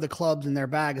part of the clubs in their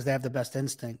bag is they have the best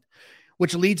instinct,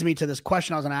 which leads me to this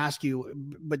question I was going to ask you,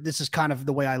 but this is kind of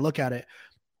the way I look at it.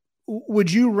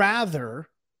 Would you rather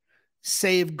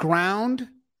save ground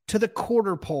to the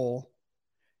quarter pole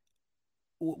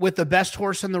with the best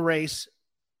horse in the race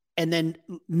and then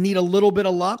need a little bit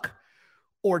of luck,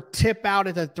 or tip out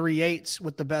at the 3/8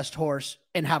 with the best horse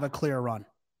and have a clear run?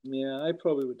 Yeah, I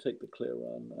probably would take the clear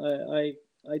run.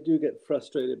 I do get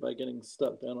frustrated by getting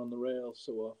stuck down on the rails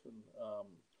so often.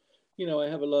 I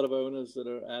have a lot of owners that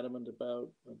are adamant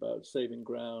about saving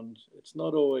ground. It's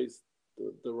not always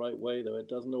the right way, though. It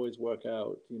doesn't always work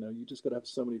out. You just got to have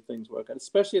so many things work out,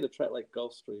 especially at a track like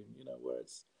Gulfstream, where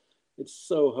it's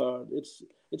so hard. It's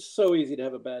so easy to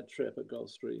have a bad trip at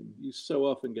Gulfstream. You so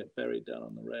often get buried down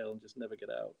on the rail and just never get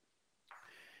out.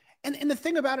 And the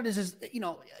thing about it is,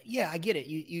 yeah, I get it.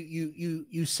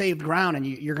 You saved ground and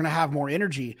you're going to have more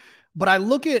energy. But I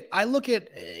look at,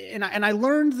 and I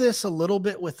learned this a little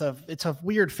bit it's a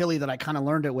weird filly that I kind of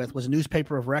learned it with, was a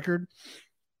Newspaper of Record,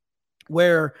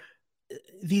 where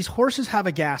these horses have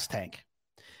a gas tank.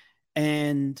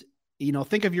 And,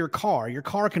 think of your car. Your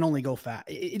car can only go fast.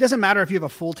 It doesn't matter if you have a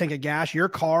full tank of gas. Your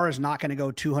car is not going to go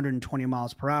 220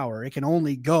 miles per hour. It can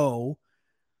only go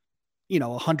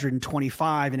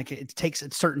 125, and it takes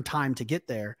a certain time to get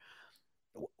there.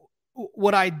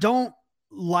 What I don't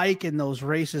like in those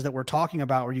races that we're talking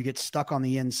about, where you get stuck on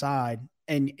the inside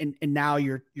and now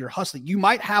you're hustling, you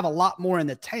might have a lot more in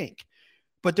the tank,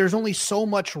 but there's only so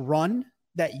much run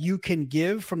that you can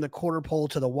give from the quarter pole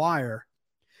to the wire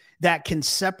that can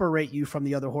separate you from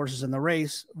the other horses in the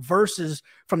race, versus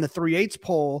from the 3/8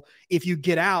 pole. If you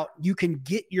get out, you can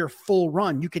get your full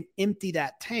run. You can empty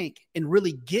that tank and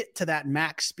really get to that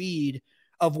max speed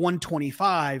of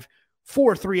 125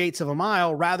 for 3/8 of a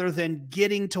mile, rather than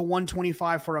getting to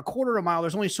 125 for a quarter of a mile.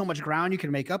 There's only so much ground you can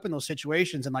make up in those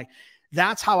situations. And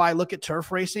that's how I look at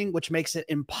turf racing, which makes it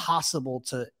impossible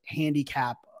to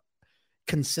handicap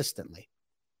consistently.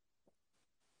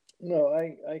 No,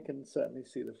 I can certainly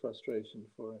see the frustration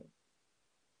for it.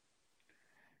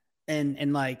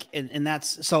 And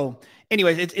that's so.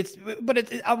 Anyways, it's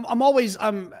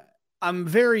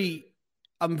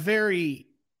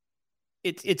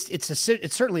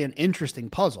certainly an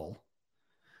interesting puzzle.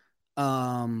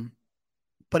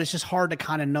 But it's just hard to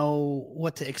kind of know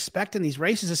what to expect in these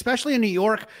races, especially in New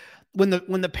York, when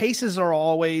the paces are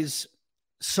always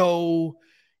so,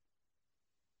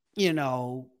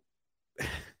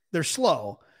 they're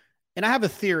slow. And I have a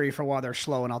theory for why they're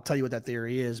slow, and I'll tell you what that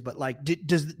theory is. But do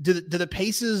the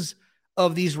paces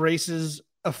of these races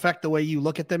affect the way you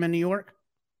look at them in New York?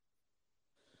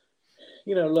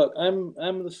 Look,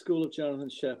 I'm the school of Jonathan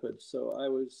Shepherd, so I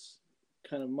was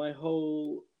kind of my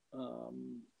whole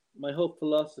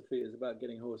philosophy is about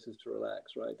getting horses to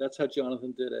relax, right? That's how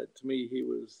Jonathan did it. To me, he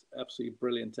was absolutely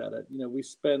brilliant at it. We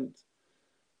spent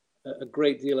a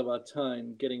great deal of our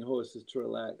time getting horses to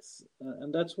relax,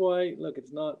 and that's why. Look,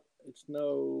 it's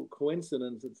no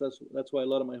coincidence. That's why a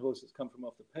lot of my horses come from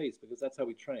off the pace, because that's how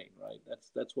we train, right?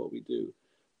 That's what we do.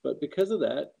 But because of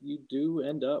that, you do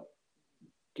end up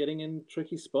getting in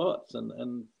tricky spots,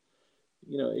 and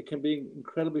it can be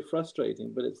incredibly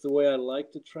frustrating. But it's the way I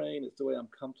like to train. It's the way I'm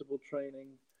comfortable training.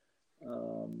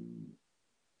 Um,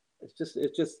 it's just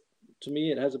to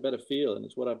me, it has a better feel, and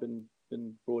it's what I've been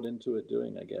brought into it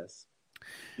doing, I guess.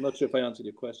 I'm not sure if I answered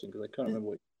your question because I can't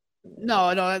remember what.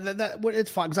 No, no,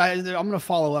 it's fine because I'm going to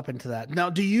follow up into that. Now,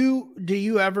 do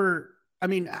you ever? I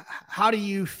mean, how do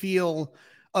you feel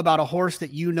about a horse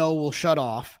that will shut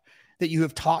off, that you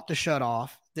have taught to shut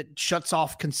off, that shuts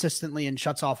off consistently and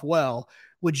shuts off well?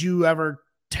 Would you ever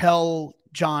tell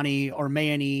Johnny or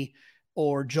Manny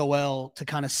or Joel to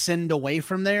kind of send away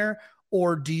from there,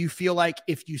 or do you feel like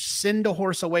if you send a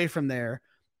horse away from there,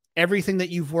 everything that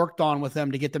you've worked on with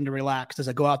them to get them to relax, does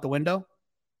it go out the window?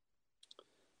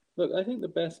 Look, I think the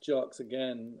best jocks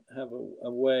again have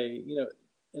a way.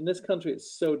 In this country,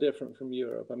 it's so different from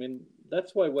Europe. I mean,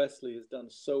 that's why Wesley has done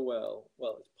so well.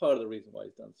 Well, it's part of the reason why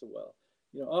he's done so well.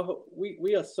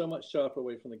 We are so much sharper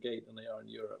away from the gate than they are in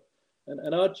Europe,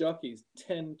 and our jockeys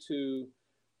tend to,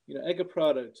 Edgar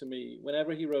Prado, to me,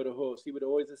 whenever he rode a horse, he would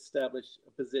always establish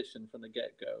a position from the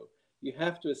get-go. You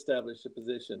have to establish a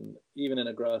position even in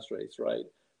a grass race, right?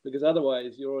 Because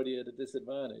otherwise you're already at a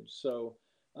disadvantage. So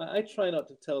I try not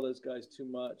to tell those guys too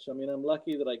much. I mean, I'm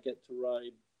lucky that I get to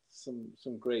ride some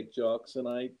great jocks, and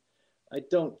I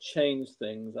don't change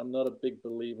things. I'm not a big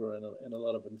believer in a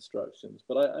lot of instructions,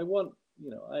 but I want,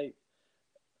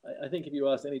 I think if you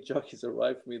ask any jockeys that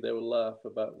ride for me, they will laugh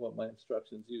about what my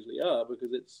instructions usually are,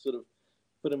 because it's sort of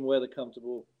put them where they're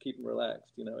comfortable, keep them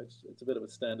relaxed. It's a bit of a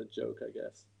standard joke, I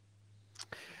guess.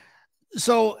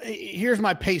 So here's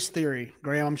my pace theory,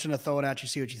 Graham. I'm just going to throw it at you,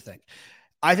 see what you think.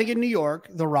 I think in New York,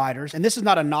 the riders, and this is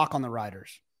not a knock on the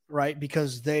riders, right?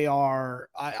 Because they are,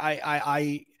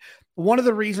 one of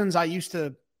the reasons I used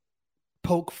to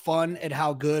poke fun at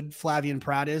how good Flavian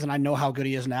Pratt is, and I know how good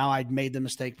he is now. I'd made the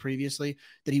mistake previously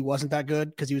that he wasn't that good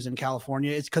because he was in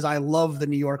California. It's because I love the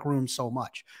New York room so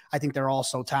much. I think they're all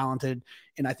so talented,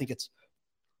 and I think it's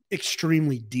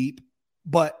extremely deep.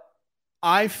 But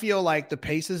I feel like the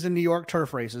paces in New York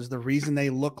turf races, the reason they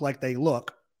look like they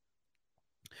look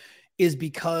is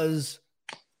because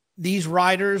these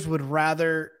riders would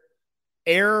rather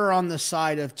err on the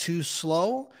side of too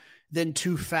slow than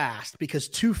too fast, because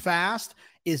too fast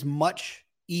is much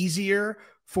easier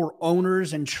for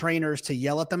owners and trainers to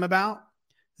yell at them about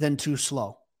than too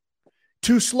slow.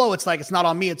 Too slow, it's like, it's not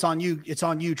on me, it's on you. It's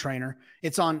on you, trainer.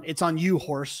 It's on you,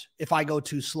 horse, if I go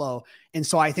too slow. And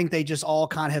so I think they just all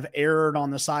kind of have erred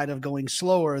on the side of going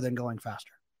slower than going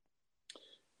faster.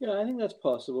 Yeah, I think that's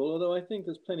possible. Although I think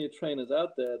there's plenty of trainers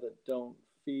out there that don't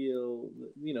feel,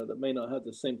 that may not have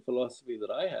the same philosophy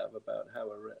that I have about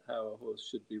how a horse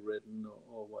should be ridden,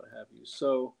 or what have you.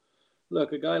 So,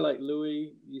 look, a guy like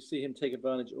Louis, you see him take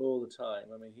advantage all the time.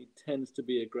 I mean, he tends to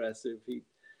be aggressive. You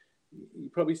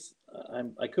probably,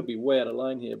 I could be way out of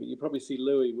line here, but you probably see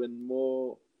Louis win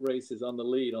more races on the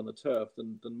lead on the turf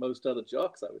than most other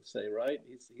jocks, I would say, right?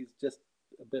 He's just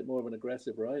a bit more of an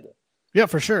aggressive rider. Yeah,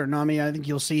 for sure. No, I mean, I think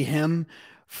you'll see him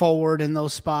forward in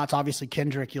those spots. Obviously,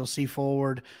 Kendrick, you'll see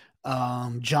forward.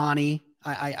 Johnny,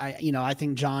 I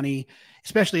think Johnny,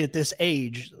 especially at this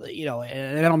age,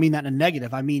 and I don't mean that in a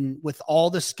negative. I mean, with all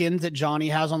the skins that Johnny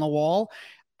has on the wall,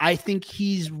 I think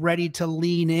he's ready to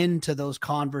lean into those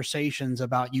conversations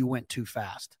about you went too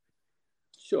fast.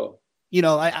 Sure. Sure.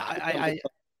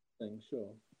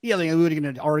 Yeah, like, we're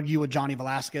going to argue with Johnny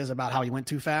Velasquez about how he went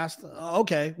too fast.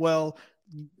 Okay, well,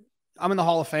 I'm in the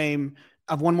Hall of Fame.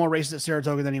 I've won more races at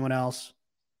Saratoga than anyone else.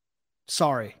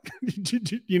 Sorry.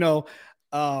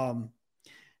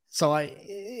 So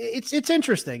it's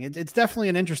interesting. It's definitely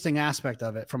an interesting aspect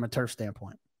of it from a turf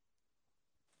standpoint.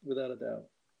 Without a doubt.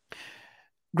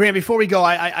 Grant, before we go,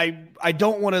 I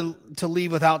don't want to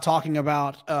leave without talking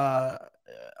about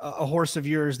a horse of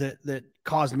yours that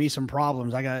caused me some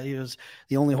problems. It was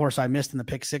the only horse I missed in the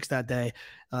pick six that day.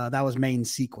 That was Main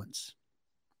Sequence.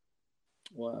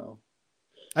 Wow.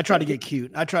 I tried to get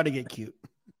cute.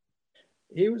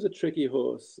 He was a tricky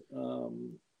horse.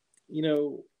 When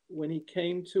he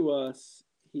came to us,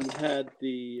 he had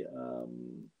the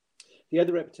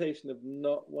reputation of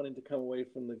not wanting to come away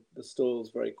from the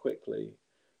stalls very quickly.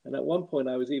 And at one point,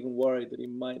 I was even worried that he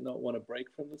might not want to break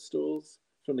from the stalls,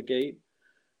 from the gate.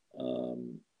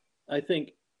 Um, I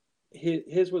think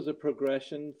his was a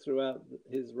progression throughout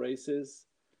his races.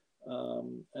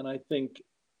 And I think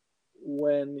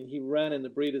when he ran in the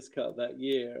Breeders' Cup that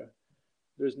year,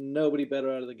 there's nobody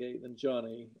better out of the gate than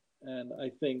Johnny. And I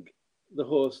think the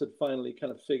horse had finally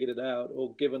kind of figured it out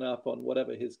or given up on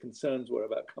whatever his concerns were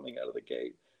about coming out of the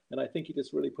gate. And I think he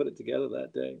just really put it together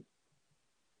that day.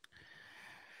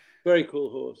 Very cool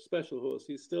horse, special horse.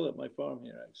 He's still at my farm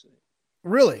here, actually.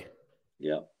 Really?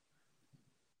 Yeah.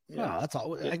 Wow, that's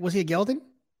all. Yeah. Was he a gelding?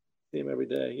 See him every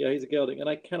day. Yeah, he's a gelding. And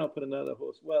I cannot put another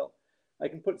horse. Well, I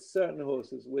can put certain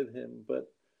horses with him,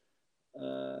 but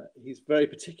he's very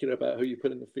particular about who you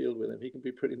put in the field with him. He can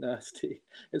be pretty nasty.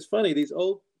 It's funny, these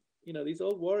old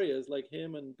warriors like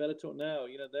him and Bellator now,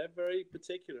 they're very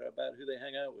particular about who they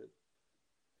hang out with.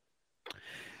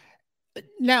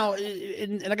 Now,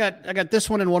 and I got this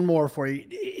one and one more for you.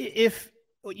 If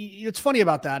it's funny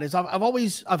about that is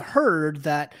I've heard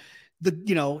that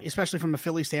especially from a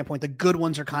Philly standpoint, the good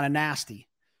ones are kind of nasty,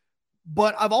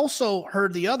 but I've also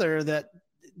heard the other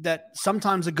that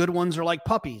sometimes the good ones are like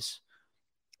puppies.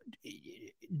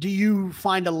 Do you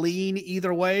find a lean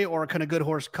either way, or can a good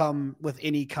horse come with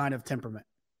any kind of temperament?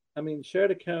 I mean,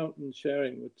 Shared Account and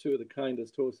Sharing were two of the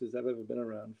kindest horses I've ever been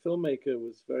around. Filmmaker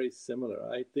was very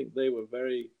similar. I think they were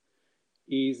very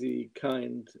easy,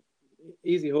 kind,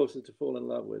 easy horses to fall in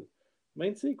love with.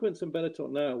 Main Sequence and Bellator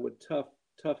Now were tough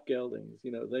geldings.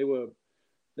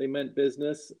 They meant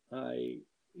business.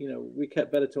 We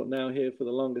kept Bellator Now here for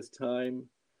the longest time.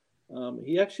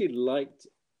 He actually liked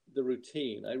the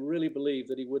routine. I really believe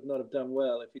that he would not have done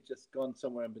well if he'd just gone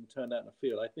somewhere and been turned out in the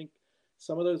field. I think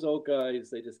some of those old guys,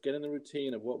 they just get in the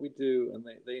routine of what we do, and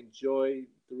they enjoy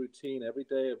the routine every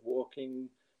day of walking,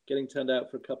 getting turned out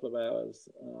for a couple of hours.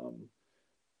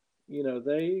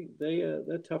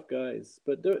 They're tough guys.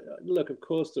 But look, of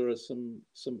course, there are some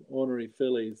ornery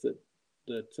fillies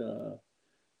that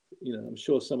I'm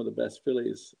sure some of the best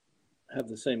fillies have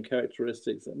the same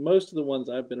characteristics. Most of the ones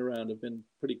I've been around have been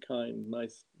pretty kind,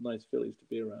 nice fillies to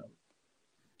be around.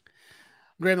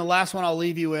 Graham, the last one I'll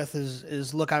leave you with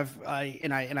is look,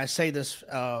 I say this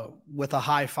with a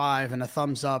high five and a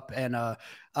thumbs up, and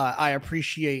I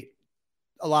appreciate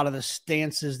a lot of the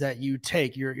stances that you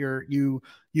take. You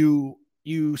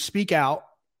speak out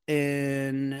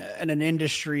in an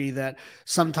industry that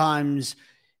sometimes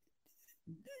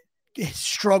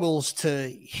struggles to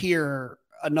hear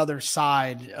another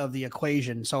side of the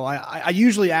equation. So I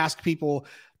usually ask people,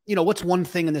 what's one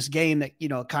thing in this game that,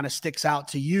 kind of sticks out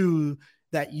to you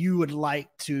that you would like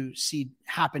to see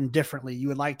happen differently? You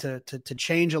would like to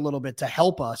change a little bit to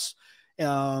help us,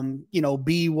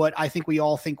 be what I think we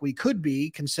all think we could be,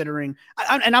 considering,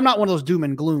 and I'm not one of those doom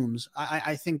and glooms.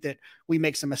 I think that we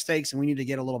make some mistakes and we need to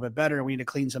get a little bit better. We need to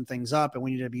clean some things up, and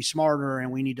we need to be smarter,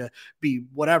 and we need to be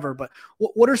whatever. But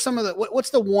what are some of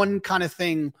what's the one kind of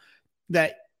thing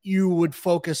that you would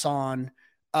focus on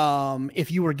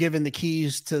if you were given the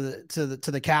keys to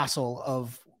the castle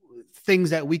of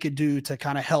things that we could do to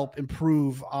kind of help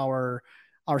improve our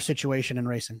situation in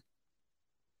racing?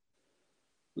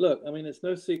 Look, I mean, it's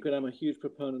no secret I'm a huge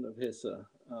proponent of HISA.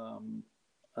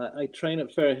 I train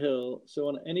at Fair Hill, so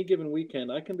on any given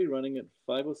weekend, I can be running at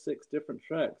 5 or 6 different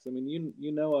tracks. I mean,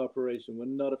 you know our operation. We're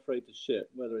not afraid to ship,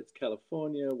 whether it's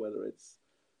California, whether it's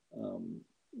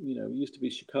used to be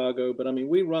Chicago, but I mean,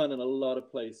 we run in a lot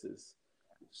of places.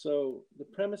 So the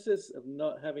premises of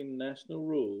not having national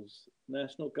rules,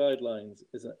 national guidelines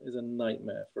is a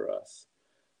nightmare for us.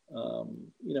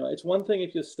 It's one thing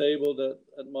if you're stabled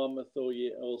at Monmouth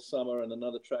all summer and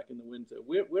another track in the winter.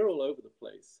 We're all over the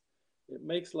place. It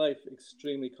makes life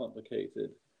extremely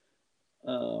complicated.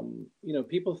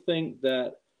 People think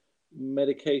that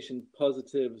medication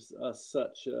positives are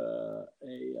such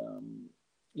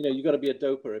you got to be a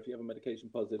doper if you have a medication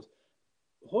positive.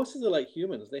 Horses are like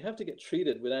humans. They have to get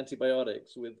treated with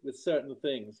antibiotics, with certain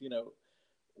things.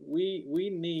 We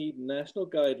need national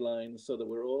guidelines so that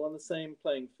we're all on the same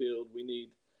playing field. We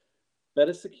need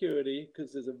better security,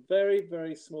 because there's a very,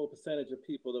 very small percentage of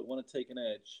people that want to take an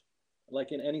edge.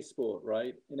 Like in any sport,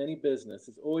 right? In any business,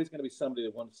 there's always going to be somebody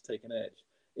that wants to take an edge.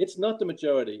 It's not the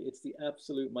majority, it's the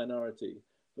absolute minority.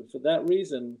 But for that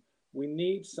reason, we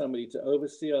need somebody to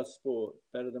oversee our sport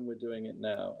better than we're doing it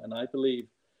now. And I believe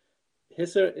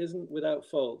HISA isn't without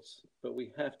faults, but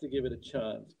we have to give it a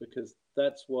chance, because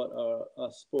that's what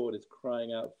our sport is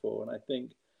crying out for. And I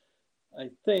think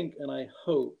and I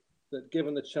hope that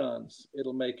given the chance,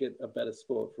 it'll make it a better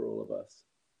sport for all of us.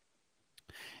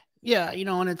 Yeah,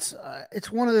 and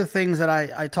it's one of the things that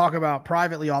I talk about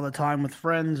privately all the time with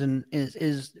friends, and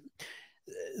is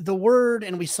the word,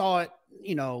 and we saw it,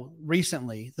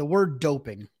 recently, the word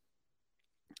doping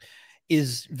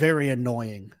is very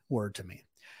annoying word to me,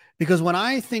 because when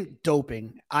I think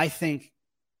doping, I think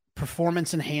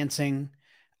performance enhancing.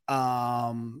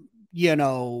 I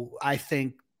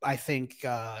think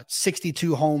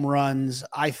 62 home runs.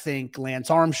 I think Lance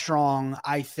Armstrong.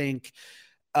 I think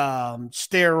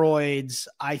steroids.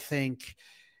 I think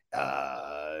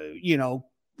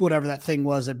whatever that thing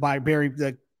was that by Barry,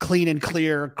 the clean and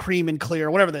clear, cream and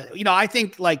clear, whatever I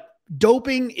think like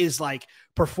doping is like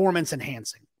performance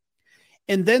enhancing.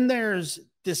 And then there's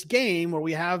this game where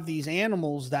we have these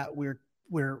animals that we're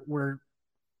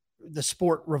the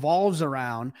sport revolves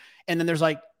around. And then there's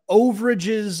like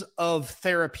overages of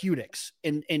therapeutics.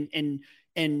 And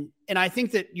I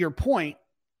think that your point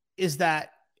is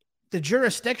that the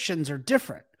jurisdictions are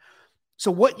different. So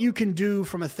what you can do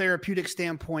from a therapeutic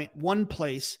standpoint, one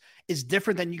place is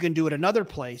different than you can do at another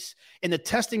place. And the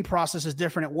testing process is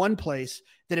different at one place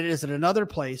than it is at another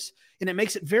place. And it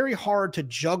makes it very hard to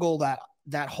juggle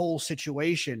that whole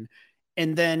situation.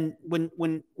 And then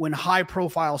when high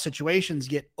profile situations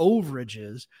get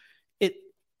overages,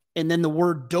 and then the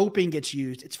word doping gets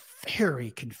used, it's very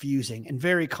confusing and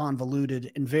very convoluted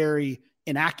and very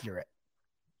inaccurate.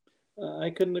 I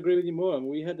couldn't agree with you more. I mean,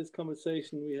 we had this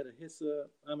conversation. We had a HISA.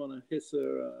 I'm on a HISA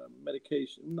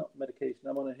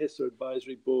I'm on a HISA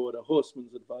advisory board, a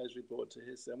horseman's advisory board to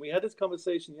HISA. And we had this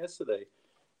conversation yesterday.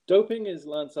 Doping is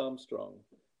Lance Armstrong.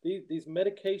 These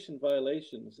medication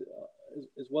violations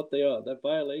is what they are. They're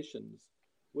violations.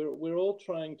 We're all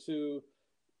trying to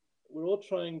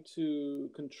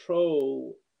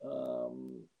control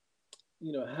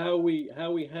how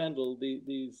we handle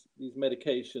these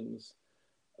medications.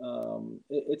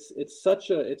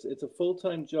 It's a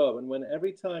full-time job, and when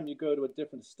every time you go to a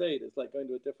different state, it's like going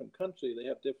to a different country. They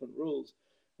have different rules.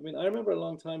 I mean, I remember a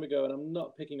long time ago, and I'm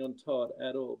not picking on Todd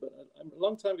at all, but a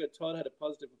long time ago, Todd had a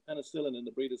positive penicillin in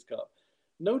the Breeders' Cup.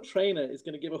 No trainer is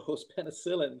going to give a horse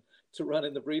penicillin to run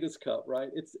in the Breeders' Cup,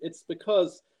 right? It's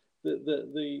because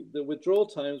the withdrawal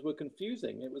times were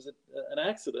confusing. It was an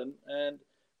accident, and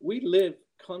we live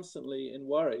constantly in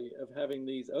worry of having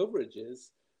these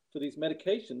overages for these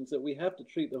medications that we have to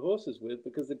treat the horses with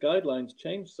because the guidelines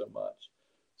change so much.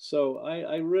 So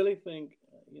I really think,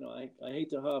 I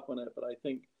hate to harp on it, but I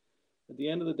think at the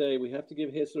end of the day, we have to give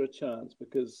HISA a chance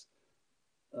because,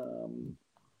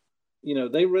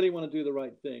 they really want to do the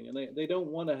right thing, and they don't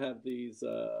want to have these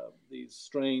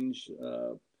strange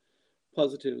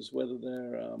positives, whether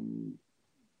they're,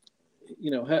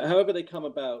 however they come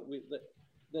about.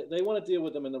 They want to deal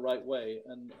with them in the right way,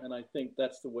 and I think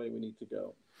that's the way we need to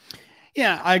go.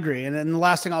 Yeah, I agree. And then the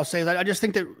last thing I'll say is that I just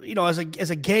think that, as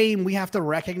a game, we have to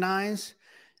recognize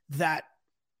that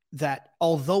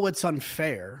although it's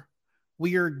unfair,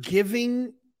 we are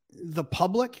giving the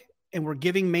public and we're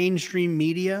giving mainstream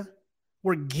media,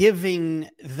 we're giving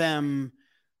them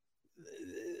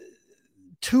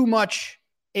too much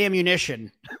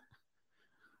ammunition,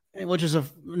 which is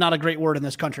not a great word in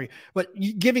this country, but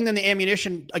giving them the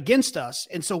ammunition against us.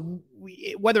 And so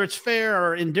whether it's fair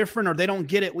or indifferent or they don't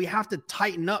get it, we have to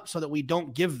tighten up so that we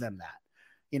don't give them that.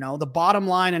 The bottom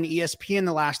line on ESPN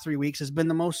the last 3 weeks has been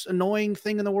the most annoying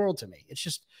thing in the world to me.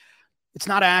 It's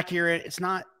not accurate. It's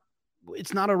not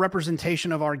a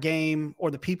representation of our game or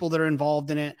the people that are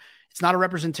involved in it. It's not a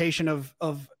representation of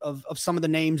some of the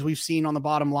names we've seen on the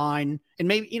bottom line. And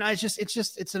maybe,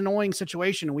 it's an annoying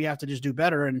situation and we have to just do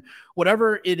better. And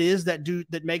whatever it is that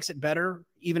makes it better,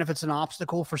 even if it's an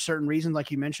obstacle for certain reasons,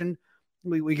 like you mentioned,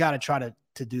 we got to try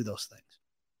to do those things.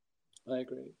 I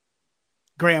agree.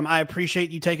 Graham, I appreciate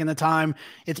you taking the time.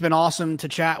 It's been awesome to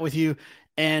chat with you,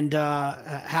 and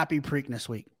happy Preakness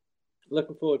week.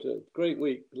 Looking forward to it. Great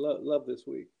week. Love this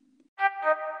week.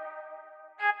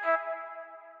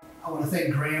 I want to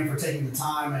thank Graham for taking the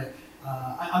time.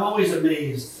 I'm always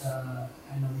amazed. I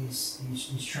know these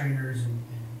trainers and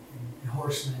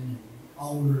horsemen and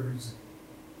owners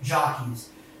and jockeys.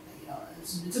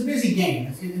 It's a busy game,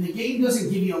 and the game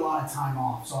doesn't give you a lot of time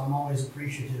off. So I'm always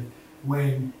appreciative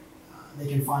when they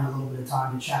can find a little bit of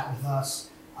time to chat with us.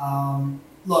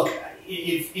 Look,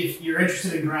 if you're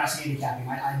interested in grass handicapping,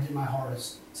 I tried my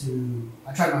hardest to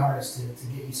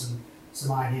get you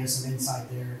some ideas, some insight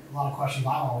there. A lot of questions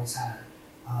I've always had,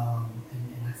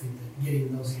 and I think that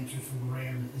getting those answers from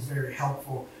Graham is very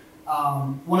helpful.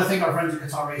 Want to thank our friends at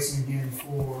Guitar Racing again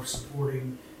for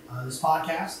supporting this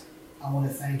podcast. I want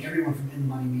to thank everyone from In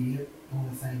the Money Media. I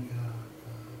want to thank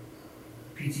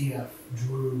PTF,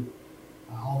 Drew,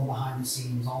 all the behind the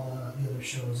scenes, all the other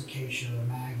shows, Acacia,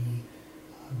 Maggie,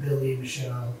 Billy,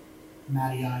 Michelle,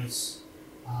 Matty Ice,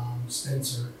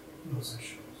 Spencer. Who else I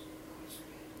shows?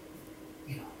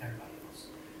 everybody else.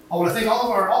 I want to thank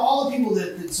all the people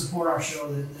that support our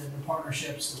show, the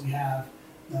partnerships that we have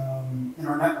in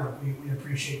our network. We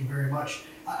appreciate you very much.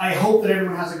 I hope that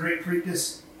everyone has a great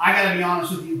Preakness. I got to be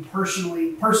honest with you,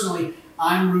 personally,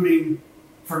 I'm rooting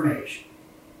for Mage.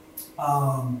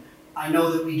 I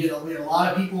know that we had a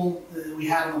lot of people that we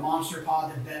had on the Monster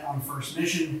Pod that bet on First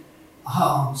Mission.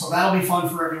 So that'll be fun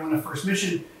for everyone if First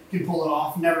Mission can pull it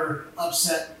off. Never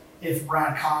upset if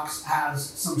Brad Cox has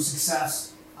some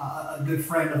success, a good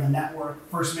friend of the network.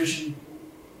 First Mission,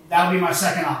 that'll be my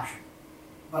second option.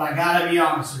 But I gotta be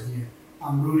honest with you,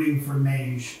 I'm rooting for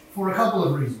Mage for a couple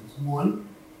of reasons. One,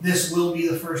 this will be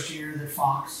the first year that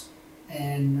Fox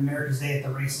and America's Day at the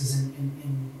Races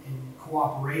in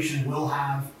cooperation will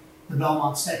have the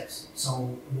Belmont Stakes.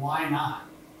 So why not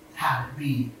have it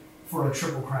be for a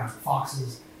Triple Crown? Fox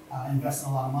is investing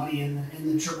a lot of money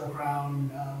in the Triple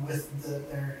Crown with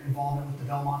their involvement with the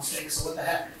Belmont Stakes. So what the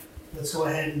heck? Let's go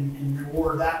ahead and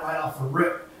reward that right off the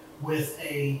rip with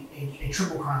a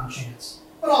Triple Crown chance.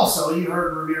 But also, you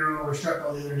heard Ramiro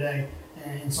Restrepo the other day,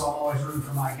 and so I'm always rooting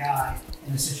for my guy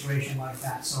in a situation like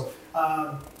that. So,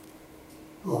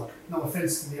 look, no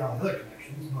offense to the all the other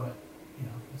connections, but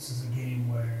this is a game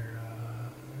where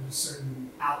there's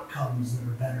certain outcomes that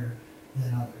are better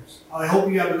than others. I hope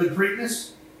you have a good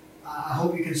Preakness. I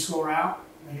hope you can score out.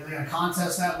 They got a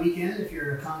contest that weekend. If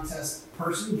you're a contest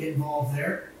person, get involved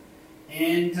there.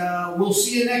 And we'll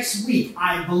see you next week,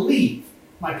 I believe.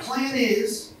 My plan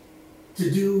is to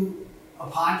do a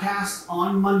podcast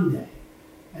on Monday,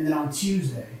 and then on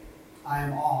Tuesday, I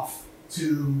am off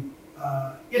to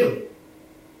Italy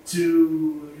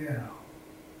to,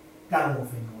 got a little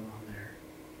thing going on there.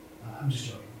 I'm just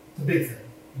joking. It's a big thing.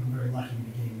 I'm very lucky to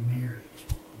be getting married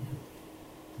to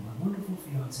my wonderful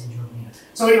fiance, Jovina.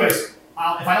 So anyways, if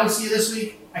I don't see you this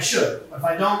week, I should. But if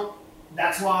I don't,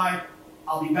 that's why.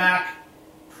 I'll be back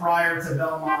prior to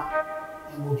Belmont,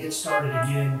 and we'll get started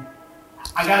again.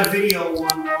 I got a video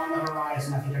on the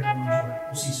horizon. I think everyone will enjoy it.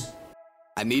 We'll see you soon.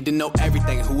 I need to know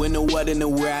everything, who and the what and the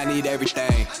where, I need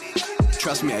everything.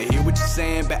 Trust me, I hear what you're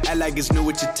saying, but act like it's new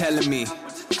what you're telling me.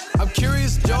 I'm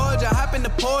curious, George, I hop in the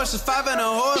Porsche, 5 and a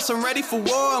horse, I'm ready for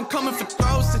war, I'm coming for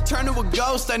throats, to turn to a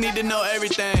ghost, I need to know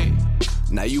everything.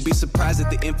 Now you be surprised at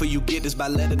the info you get is by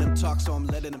letting them talk, so I'm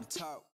letting them talk.